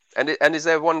 And is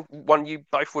there one you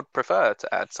both would prefer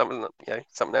to add? Something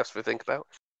else to think about?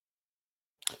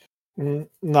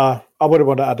 No, I wouldn't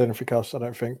want to add anything else. I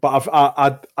don't think, but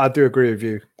I do agree with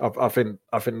you. I think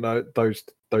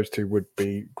those two would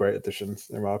be great additions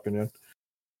in my opinion.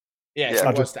 Yeah,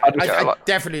 I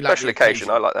definitely like special occasion.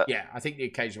 I like that. Yeah, I think the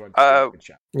occasion one. A good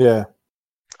shout. Yeah,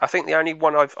 I think the only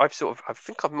one I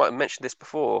think I might have mentioned this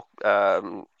before.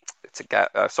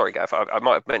 Sorry, Gav. I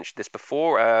might have mentioned this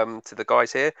before to the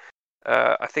guys here.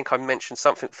 I think I mentioned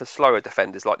something for slower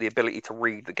defenders, like the ability to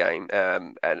read the game,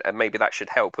 and maybe that should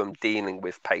help them dealing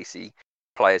with pacey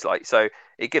players. So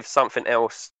it gives something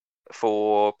else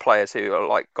for players who are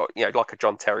like a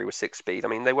John Terry with 6 speed. I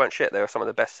mean, they weren't shit. They were some of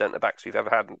the best centre backs we've ever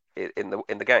had in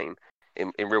the game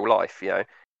in real life.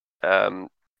 And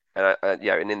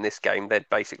in this game they'd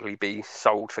basically be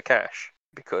sold for cash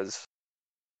because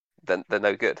they're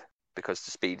no good. Because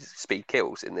the speed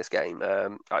kills in this game.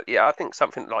 I think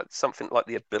something like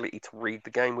the ability to read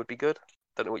the game would be good.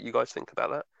 Don't know what you guys think about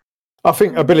that. I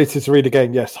think ability to read a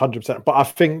game, yes, 100%. But I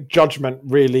think judgment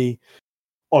really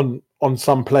on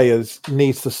some players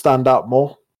needs to stand out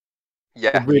more.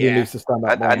 Yeah, it really needs to stand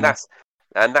out more.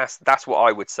 And that's what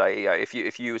I would say.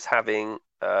 If you was having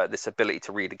this ability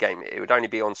to read a game, it would only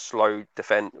be on slow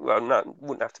defend. Well, no, it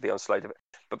wouldn't have to be on slow defend.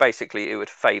 but basically it would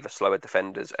favour slower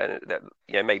defenders, and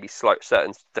maybe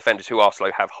certain defenders who are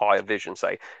slow have higher vision,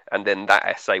 say, and then that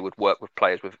essay would work with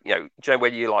players with where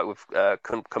you like with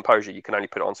composure, you can only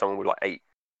put it on someone with like 8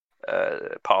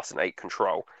 pass and 8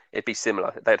 control. It'd be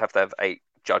similar. They'd have to have 8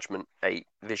 judgment, 8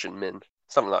 vision min,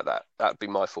 something like that. That'd be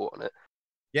my thought on it.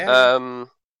 Yeah.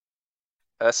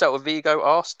 Celta Vigo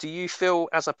asks, do you feel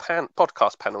as a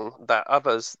podcast panel that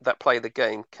others that play the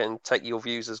game can take your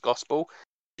views as gospel?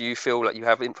 Do you feel like you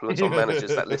have influence on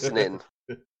managers that listen in?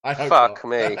 I hope Fuck not.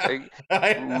 me.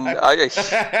 I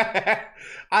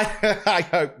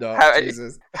hope not.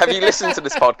 Jesus. Have you listened to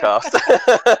this podcast?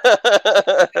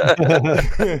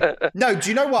 No, do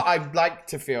you know what I'd like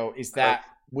to feel is that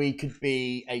we could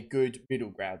be a good middle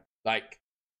ground. Like,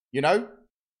 a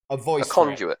voice. A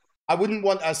conduit. I wouldn't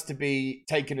want us to be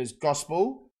taken as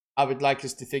gospel. I would like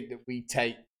us to think that we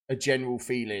take a general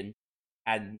feeling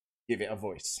and give it a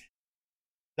voice.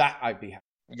 That I'd be happy.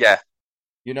 Yeah.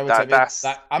 You know what I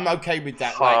mean? I'm okay with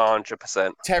that. 100%.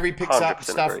 Like, Terry picks up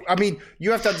stuff. Agree. I mean,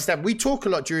 you have to understand, we talk a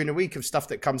lot during the week of stuff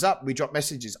that comes up. We drop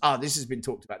messages. This has been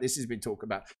talked about. This has been talked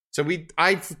about. So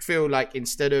I feel like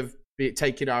instead of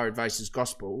taking our advice as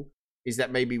gospel, is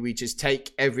that maybe we just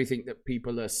take everything that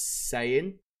people are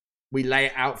saying, we lay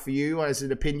it out for you as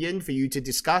an opinion for you to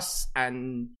discuss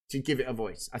and to give it a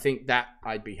voice. I think that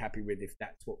I'd be happy with if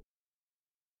that's what.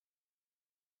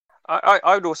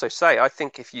 I would also say, I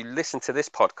think if you listen to this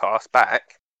podcast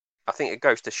back, I think it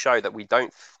goes to show that we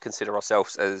don't consider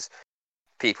ourselves as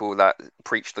people that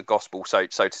preach the gospel, so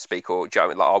to speak, or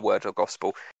like our word of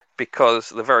gospel, because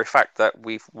the very fact that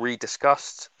we've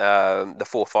rediscussed the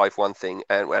 4-5-1 thing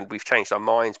and we've changed our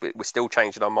minds, we're still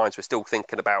changing our minds, we're still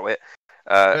thinking about it.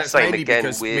 Same again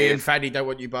because me and Faddy don't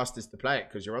want you bastards to play it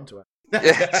because you're onto it.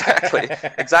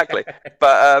 Yeah, exactly.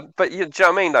 But do you know what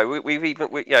I mean? Though we've even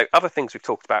other things we've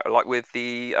talked about, like with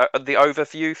the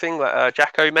overview thing that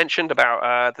Jacko mentioned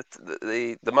about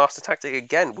the master tactic.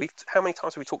 Again, how many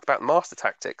times have we talked about master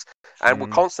tactics? And we're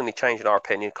constantly changing our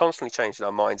opinion, constantly changing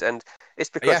our minds, and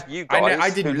it's because you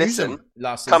guys who listen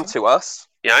come to us,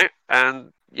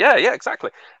 and exactly.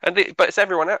 But it's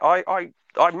everyone else. I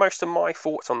most of my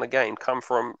thoughts on the game come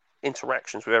from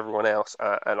interactions with everyone else,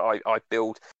 and I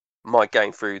build my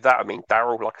game through that. I mean,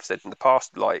 Daryl, like I've said in the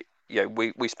past,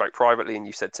 we spoke privately, and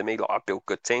you said to me, I build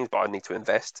good teams, but I need to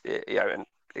invest, and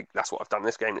that's what I've done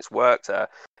this game. It's worked.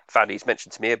 Faddy's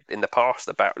mentioned to me in the past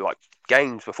about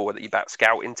games before that about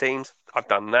scouting teams. I've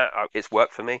done that. It's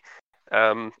worked for me,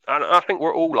 and I think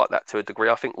we're all like that to a degree.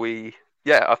 I think we're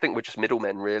just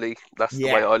middlemen, really. That's the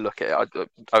way I look at it.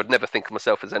 I would never think of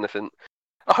myself as anything.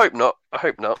 I hope not.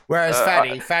 Whereas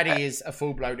Faddy is a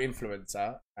full-blown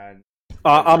influencer, and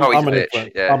I'm an bitch.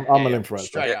 influencer. Yeah. I'm an influencer.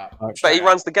 Straight up. But he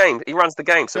runs the game.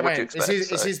 So what do you expect?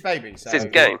 It's his baby. So, it's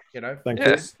his game. Thank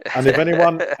you. And if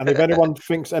anyone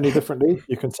thinks any differently,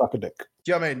 you can suck a dick.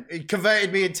 Do you know what I mean? It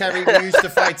converted me and Terry. We used to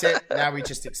fight it. Now we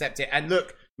just accept it. And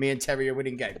look, me and Terry are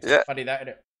winning games. Yeah. Funny that, isn't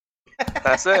it?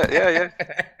 That's it. Yeah.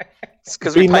 It's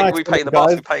because we pay the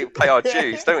boss. We pay our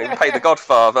dues, don't we? We pay the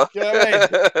Godfather. Do you know what I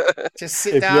mean? Just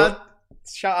sit down,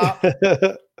 shut up.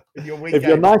 If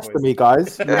you're nice to me,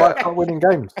 guys, you might start winning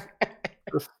games.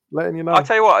 Just letting you know. I'll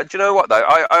tell you what. Do you know what though?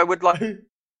 I would like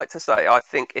to say. I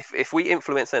think if we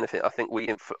influence anything, I think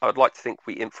I'd like to think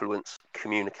we influence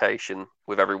communication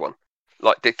with everyone,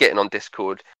 like getting on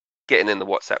Discord, getting in the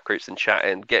WhatsApp groups and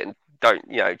chatting, just get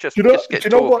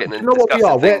talking and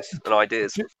discussing things and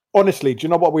ideas. Honestly, do you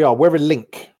know what we are? We're a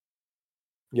link.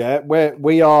 Yeah,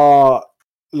 we are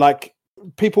like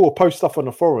people will post stuff on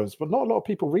the forums, but not a lot of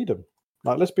people read them.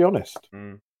 Like, let's be honest.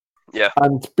 Yeah.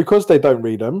 And because they don't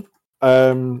read them,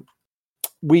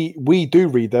 we do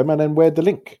read them, and then we're the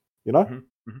link. Mm-hmm.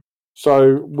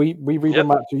 So we read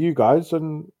them out to you guys,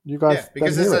 and you guys. Yeah,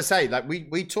 because as I say,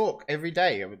 we talk every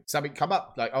day. Something come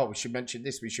up, we should mention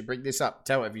this. We should bring this up.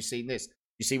 Have you seen this?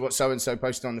 You see what so and so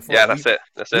posted on the forum? Yeah, that's it.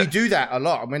 We do that a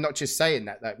lot, and we're not just saying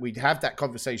that. That we have that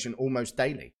conversation almost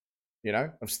daily.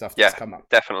 Of stuff that's come up.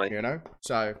 Definitely.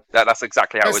 So that's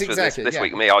exactly how it was this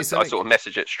week. Me, I sort of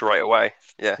message it straight away.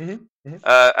 Yeah. Mm-hmm.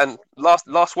 And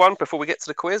last one before we get to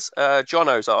the quiz.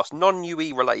 Jono's asked,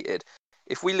 non-UE related.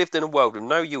 If we lived in a world with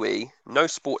no UE, no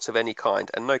sports of any kind,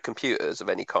 and no computers of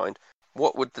any kind,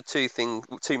 what would the two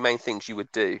main things you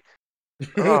would do?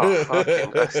 Oh,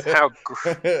 fucking, how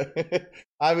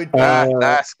I would.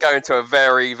 That's going to a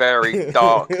very, very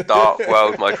dark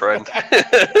world, my friend.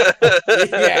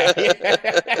 Yeah.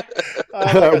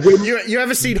 You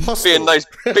ever seen Hostel? Being those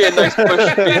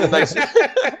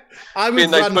I would being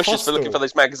those run bushes Hostel. for looking for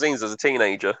those magazines as a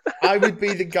teenager. I would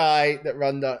be the guy that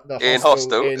run the in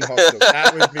hostel. Hostel. In Hostel.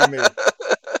 That would be me.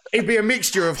 It'd be a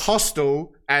mixture of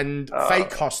Hostel and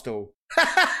fake Hostel.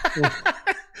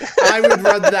 I would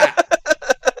run that.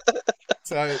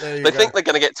 So there you They go. think they're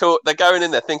going to get tortured. They're going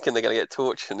in there thinking they're going to get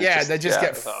tortured. And Yeah, they just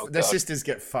get. oh, Their God. sisters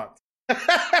get fucked. That's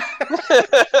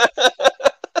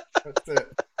it.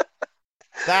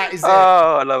 That is it.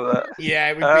 Oh, I love that. Yeah,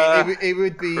 it would be. It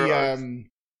would be. Christ.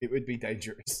 It would be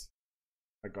dangerous.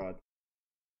 Oh God.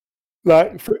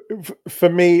 Like for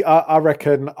me, I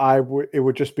reckon it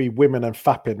would just be women and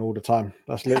fapping all the time.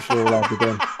 That's literally all I'd be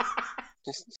doing.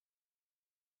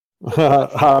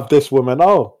 Have this woman.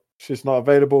 Oh, she's not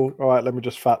available. All right, let me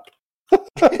just fap.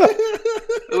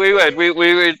 We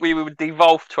would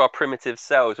devolve to our primitive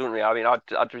selves, wouldn't we? I mean, I'd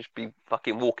just be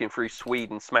fucking walking through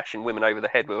Sweden, smashing women over the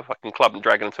head with a fucking club and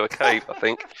dragging them to a cave. I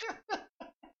think.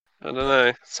 I don't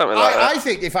know, something like that. I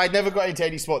think if I'd never got into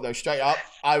any sport though, straight up,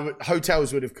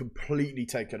 hotels would have completely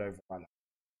taken over my life.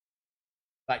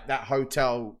 Like that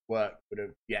hotel work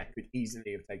could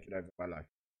easily have taken over my life.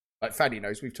 Like Fanny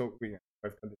knows, we've talked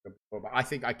both before, but I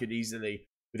think I could easily,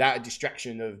 without a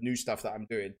distraction of new stuff that I'm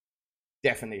doing,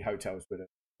 definitely hotels would have.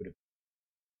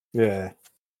 Yeah.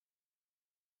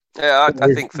 Yeah,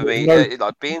 I think for me,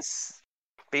 like being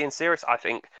serious, I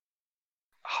think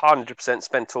 100%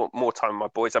 spend more time with my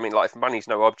boys. I mean, like if money's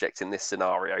no object in this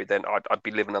scenario, then I'd be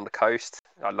living on the coast.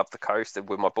 I love the coast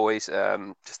with my boys,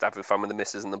 just having fun with the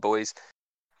missus and the boys.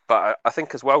 But I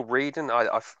think as well, reading,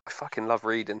 I fucking love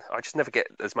reading. I just never get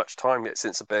as much time yet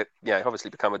since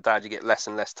obviously become a dad. You get less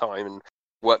and less time, and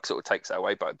work sort of takes that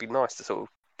away. But it'd be nice to sort of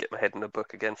get my head in a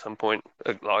book again some point,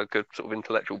 like a good sort of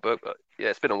intellectual book. But yeah,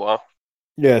 it's been a while.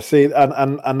 Yeah, see,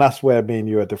 and that's where me and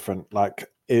you are different. Like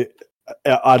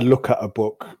I look at a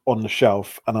book on the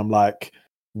shelf and I'm like,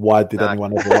 why did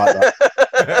anyone ever write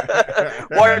that?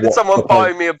 Why did someone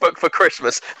buy me a book for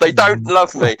Christmas? They don't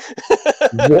love me.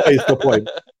 What is the point?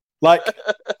 Like,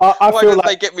 I Why feel didn't like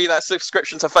they get me that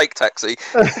subscription to Fake Taxi?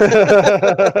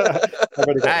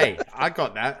 Hey, I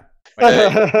got that.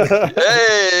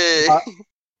 Hey!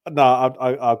 No,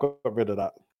 I got rid of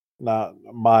that. No,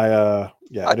 my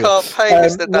yeah. I can't pay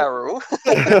Mr. Darrell.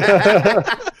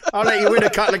 I'll let you win a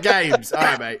couple of games. All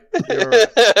right, mate. You're all right.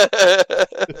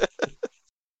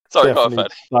 Sorry, go on,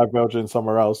 Definitely Fed. diverging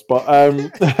somewhere else, but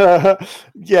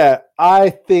yeah, I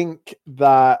think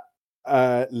that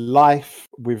life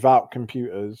without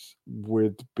computers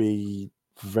would be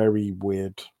very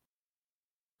weird.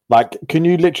 Like, can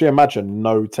you literally imagine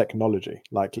no technology?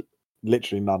 Like,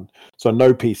 literally none. So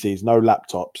no PCs, no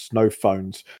laptops, no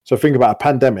phones. So think about a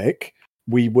pandemic.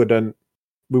 We wouldn't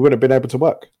have been able to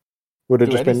work. Would have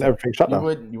just been everything shut down.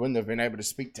 You wouldn't have been able to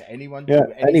speak to anyone. Yeah,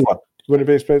 anyone. You wouldn't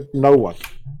have been able to no one.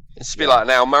 It'd be like an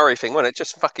Al Murray thing, wouldn't it?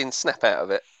 Just fucking snap out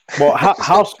of it. Well,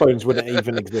 house phones wouldn't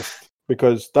even exist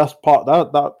because that's part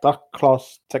that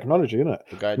class technology, isn't it?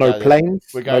 No planes.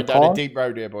 We're going no down cars. a deep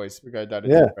road here, boys. We're going down a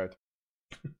deep road.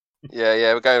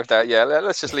 Yeah, we're going with that. Yeah,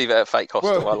 let's just leave it at Fake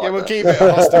Hostel. We'll keep it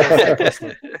at Hostel. Fake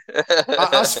Hostel.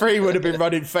 Us three would have been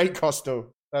running Fake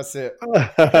Hostel. That's it.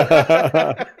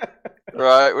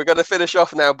 Right, we're going to finish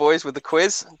off now, boys, with the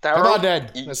quiz. Darrell, Come on,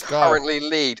 then. you Let's go. currently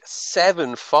lead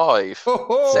 7-5.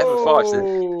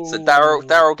 7-5. So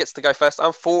Darrell gets to go first.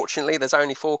 Unfortunately, there's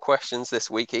only 4 questions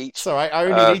this week each. It's all right. I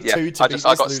only need 2 to beat this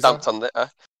I got loser. stumped on that. I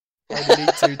only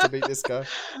need 2 to beat this guy.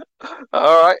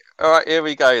 All right, here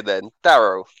we go then.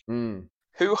 Darrell, Mm.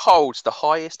 who holds the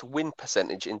highest win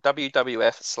percentage in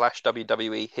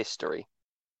WWF/WWE history?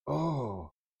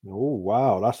 Oh. Oh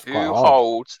wow, that's quite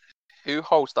hard. Who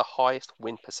holds the highest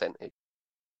win percentage?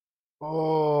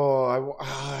 Oh,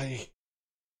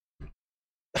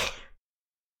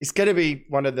 it's gonna be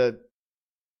one of the.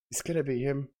 It's gonna be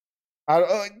him.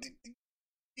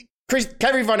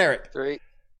 Kerry Von Erich. 3.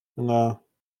 No,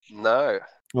 No.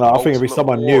 I think it'd be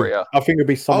someone Warrior. new. I think it'd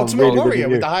be someone Ultimate really, Warrior really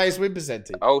with new. the highest win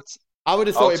percentage. I would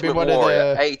have thought it'd be one Warrior,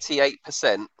 of the.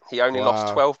 88%. He only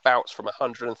lost 12 bouts from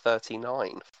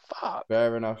 139. Fuck.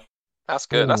 Fair enough. That's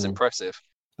good. That's impressive.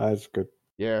 That's good.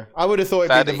 Yeah, I would have thought it'd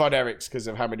be Faddy. the Von Erichs because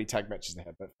of how many tag matches they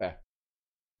had, but fair.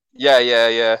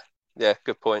 Yeah.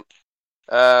 Good point.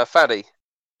 Faddy.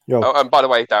 Yo. Oh, and by the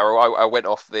way, Darrell, I went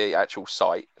off the actual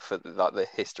site for the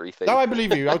history thing. No, I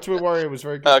believe you. Ultimate Warrior was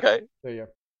very good. Okay. There you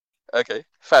Okay.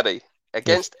 Faddy.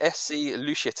 Against SC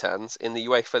Lusitans in the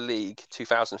UEFA League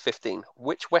 2015,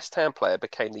 which West Ham player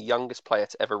became the youngest player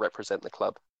to ever represent the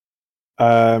club?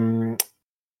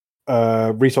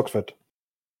 Reece Oxford.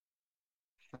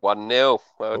 1-0.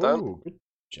 Well done. Ooh, good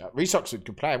job. Reece Oxford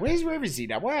could play. Where is he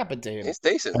now? What happened to him? He's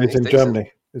decent. He's in decent. Germany.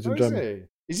 He's in Where is Germany. he?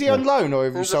 Is he on loan or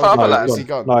have you He's a sold farmer him? lad. Is he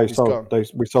gone? No, he's gone. sold.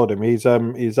 We sold him. His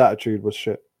attitude was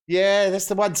shit. Yeah, that's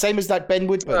the one. Same as like Ben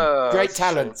Woodburn. Oh, Great shit.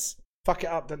 talents. Fuck it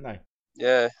up, don't they?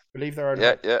 Yeah. Believe their own Yeah,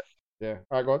 hype. yeah. Yeah.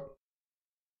 All right, go on.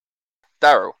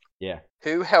 Daryl, Yeah.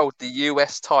 who held the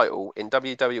US title in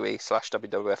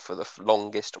WWE/WWF for the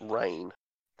longest reign?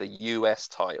 The US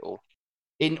title.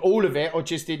 In all of it, or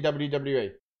just in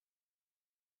WWE?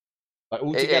 Like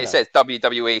all together? It says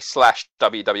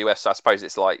WWE/WWF, so I suppose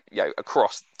it's like,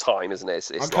 across time, isn't it?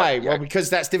 It's okay, like, well, because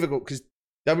that's difficult, because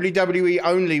WWE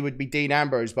only would be Dean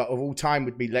Ambrose, but of all time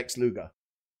would be Lex Luger.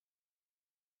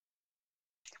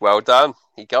 Well done.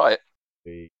 He got it.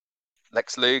 The-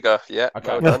 Lex Luger, yeah.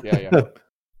 Okay, Well done. yeah.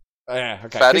 Yeah,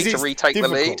 okay. Faddy 'Cause to it's retake the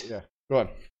difficult. lead. Yeah, go on.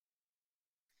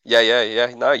 Yeah.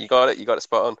 No, you got it. You got it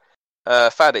spot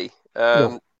on. Faddy,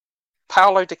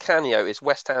 Paolo Di Canio is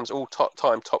West Ham's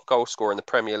all-time top goal scorer in the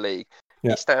Premier League.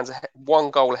 Yeah. He stands one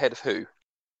goal ahead of who?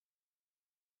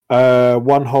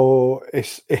 One whole.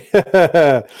 It's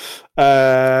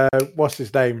what's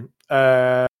his name?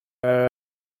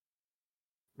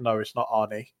 No, it's not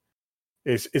Arnie.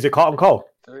 Is it Carlton Cole?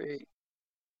 3.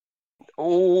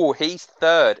 Oh, he's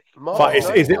third. But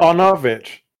is it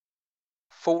Arnautovic?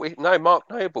 40? No, Mark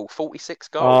Noble, 46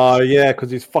 goals. Oh yeah, because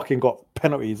he's fucking got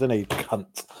penalties, isn't he?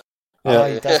 Cunt. Oh,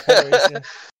 Yeah. he does penalties, yeah.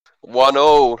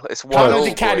 1-1. It's 1-1. Paolo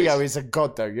Di Canio boys. is a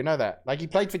god, though. You know that. Like, he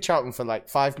played for Charlton for like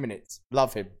 5 minutes.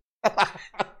 Love him.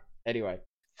 Anyway.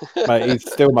 Mate,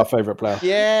 he's still my favourite player.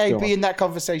 Yeah, he'd Still be one. in that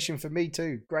conversation for me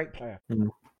too. Great player. Mm.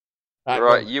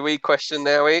 Right, UE question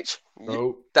now each.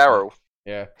 Oh, Daryl,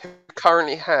 yeah. who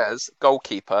currently has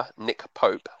goalkeeper Nick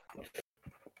Pope?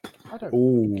 I don't.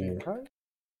 Ooh. Okay.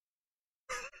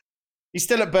 He's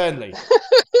still at Burnley.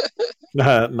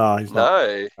 No, he's not.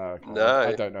 No, Oh, okay. No.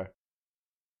 I don't know.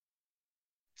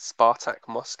 Spartak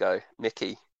Moscow.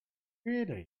 Mickey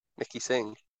Really?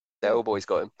 Singh. The old boy's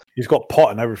got him. He's got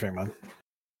pot and everything, man.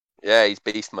 Yeah, he's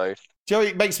beast mode. Do you know,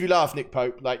 it makes me laugh, Nick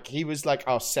Pope. Like, he was like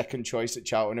our second choice at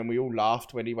Charlton, and we all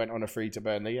laughed when he went on a free to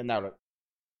Burnley. And now look,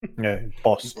 Yeah,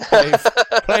 boss.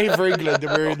 playing for England,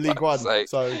 and we're in League One. Sake.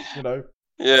 So, you know.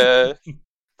 Yeah,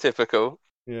 typical.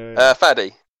 Yeah.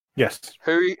 Faddy, Yes.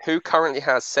 who currently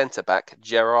has centre back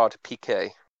Gerard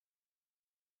Piqué?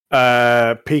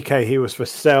 PK, he was for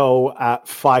sale at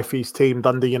Fifey's team,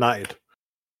 Dundee United.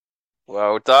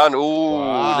 Well done. Ooh,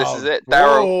 Wow. this is it,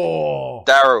 Daryl. Oh.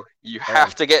 Daryl, you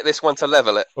have to get this one to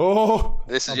level it. Oh.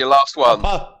 This is your last one.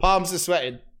 Palms are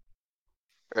sweating.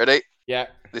 Ready? Yeah.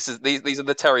 These are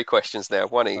the Terry questions now,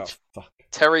 one Oh, each. fuck.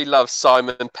 Terry loves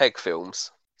Simon Pegg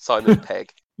films. Simon Pegg.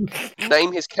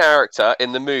 Name his character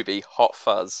in the movie Hot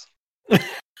Fuzz.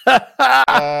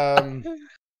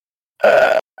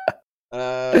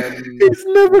 He's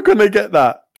never gonna get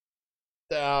that.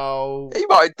 Oh. He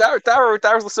might.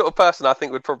 Daryl's the sort of person I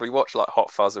think would probably watch like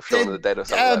Hot Fuzz or Shaun of the Dead or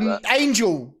something like that.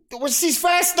 Angel. What's his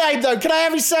first name though? Can I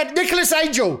have his son? Nicholas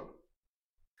Angel.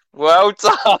 Well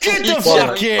done. Get you the silly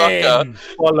fucker. fucking.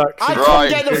 Bollocks. I Right, couldn't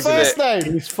get the isn't first it?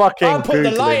 name. He's fucking. I'll put the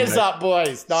Googling, liars mate. up,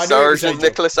 boys. No, I knew it was Sergeant Angel.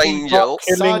 Nicholas Angel.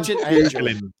 Killing, Sergeant Angel.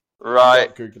 Googling. Right.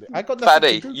 Not Google it. I got nothing to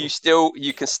Paddy, Google.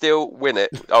 you can still win it.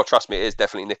 Oh, trust me, it is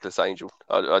definitely Nicholas Angel.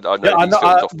 I know Yeah, I these know,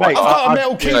 films off by mate, I've heart. got a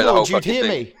metal you know the whole keyboard. You'd hear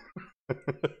fucking me.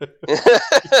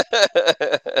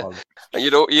 And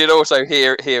you'd also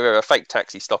hear a fake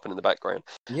taxi stopping in the background.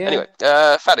 Yeah. Anyway,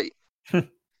 Faddy,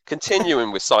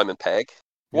 continuing with Simon Pegg,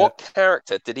 what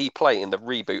character did he play in the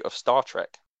reboot of Star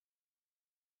Trek?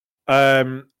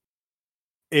 In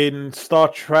Star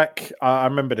Trek, I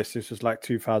remember this. This was like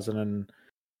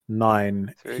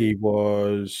 2009. He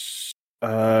was.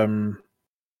 One.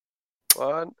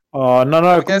 Oh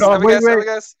no! Wait.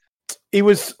 Guess. He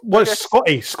was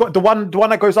Scotty. Scott, the one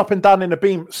that goes up and down in the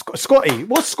beam. Scotty.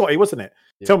 Was Scotty, wasn't it?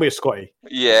 Yeah. Tell me it's Scotty.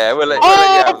 Yeah, we'll let you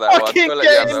have that one. Fucking We'll let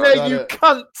get you in have there, you that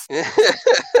cunt!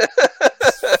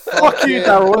 Fuck you, Yeah,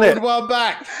 Daryl, pulled innit? one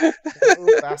back.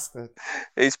 Oh, bastard.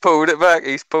 He's pulled it back.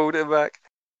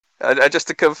 And just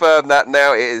to confirm that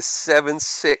now, it is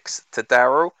 7-6 to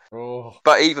Daryl. Oh.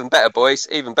 But even better, boys.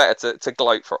 Even better to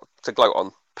gloat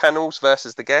on. Panels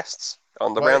versus the guests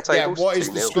on the round tables. Yeah, what is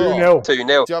the 2-0. score? 2-0. 2-0. Do you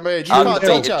know what I mean? You can't touch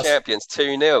Undefeated us. champions.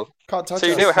 2-0. Can't touch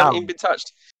 2-0. us. Haven't even been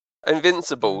touched.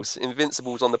 Invincibles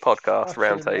on the podcast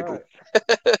round Fucking table.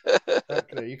 right.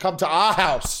 Exactly. You come to our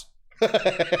house.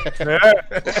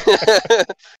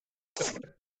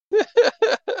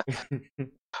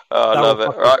 Oh, I love it.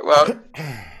 Right, well,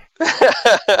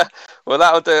 well,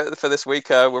 that'll do it for this week.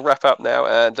 We'll wrap up now,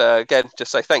 and again,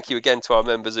 just say thank you again to our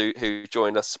members who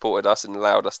joined us, supported us, and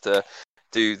allowed us to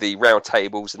do the round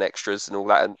tables and extras and all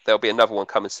that. And there'll be another one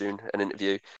coming soon, an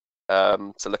interview.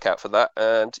 So look out for that.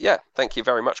 And yeah, thank you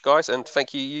very much, guys, and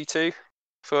thank you two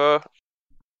for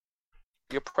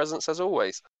your presence as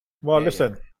always. Well, Yeah,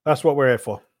 listen, that's what we're here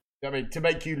for. I mean, to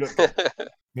make you look good.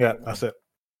 Yeah, that's it.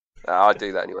 I'll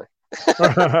do that anyway.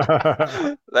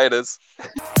 Laters.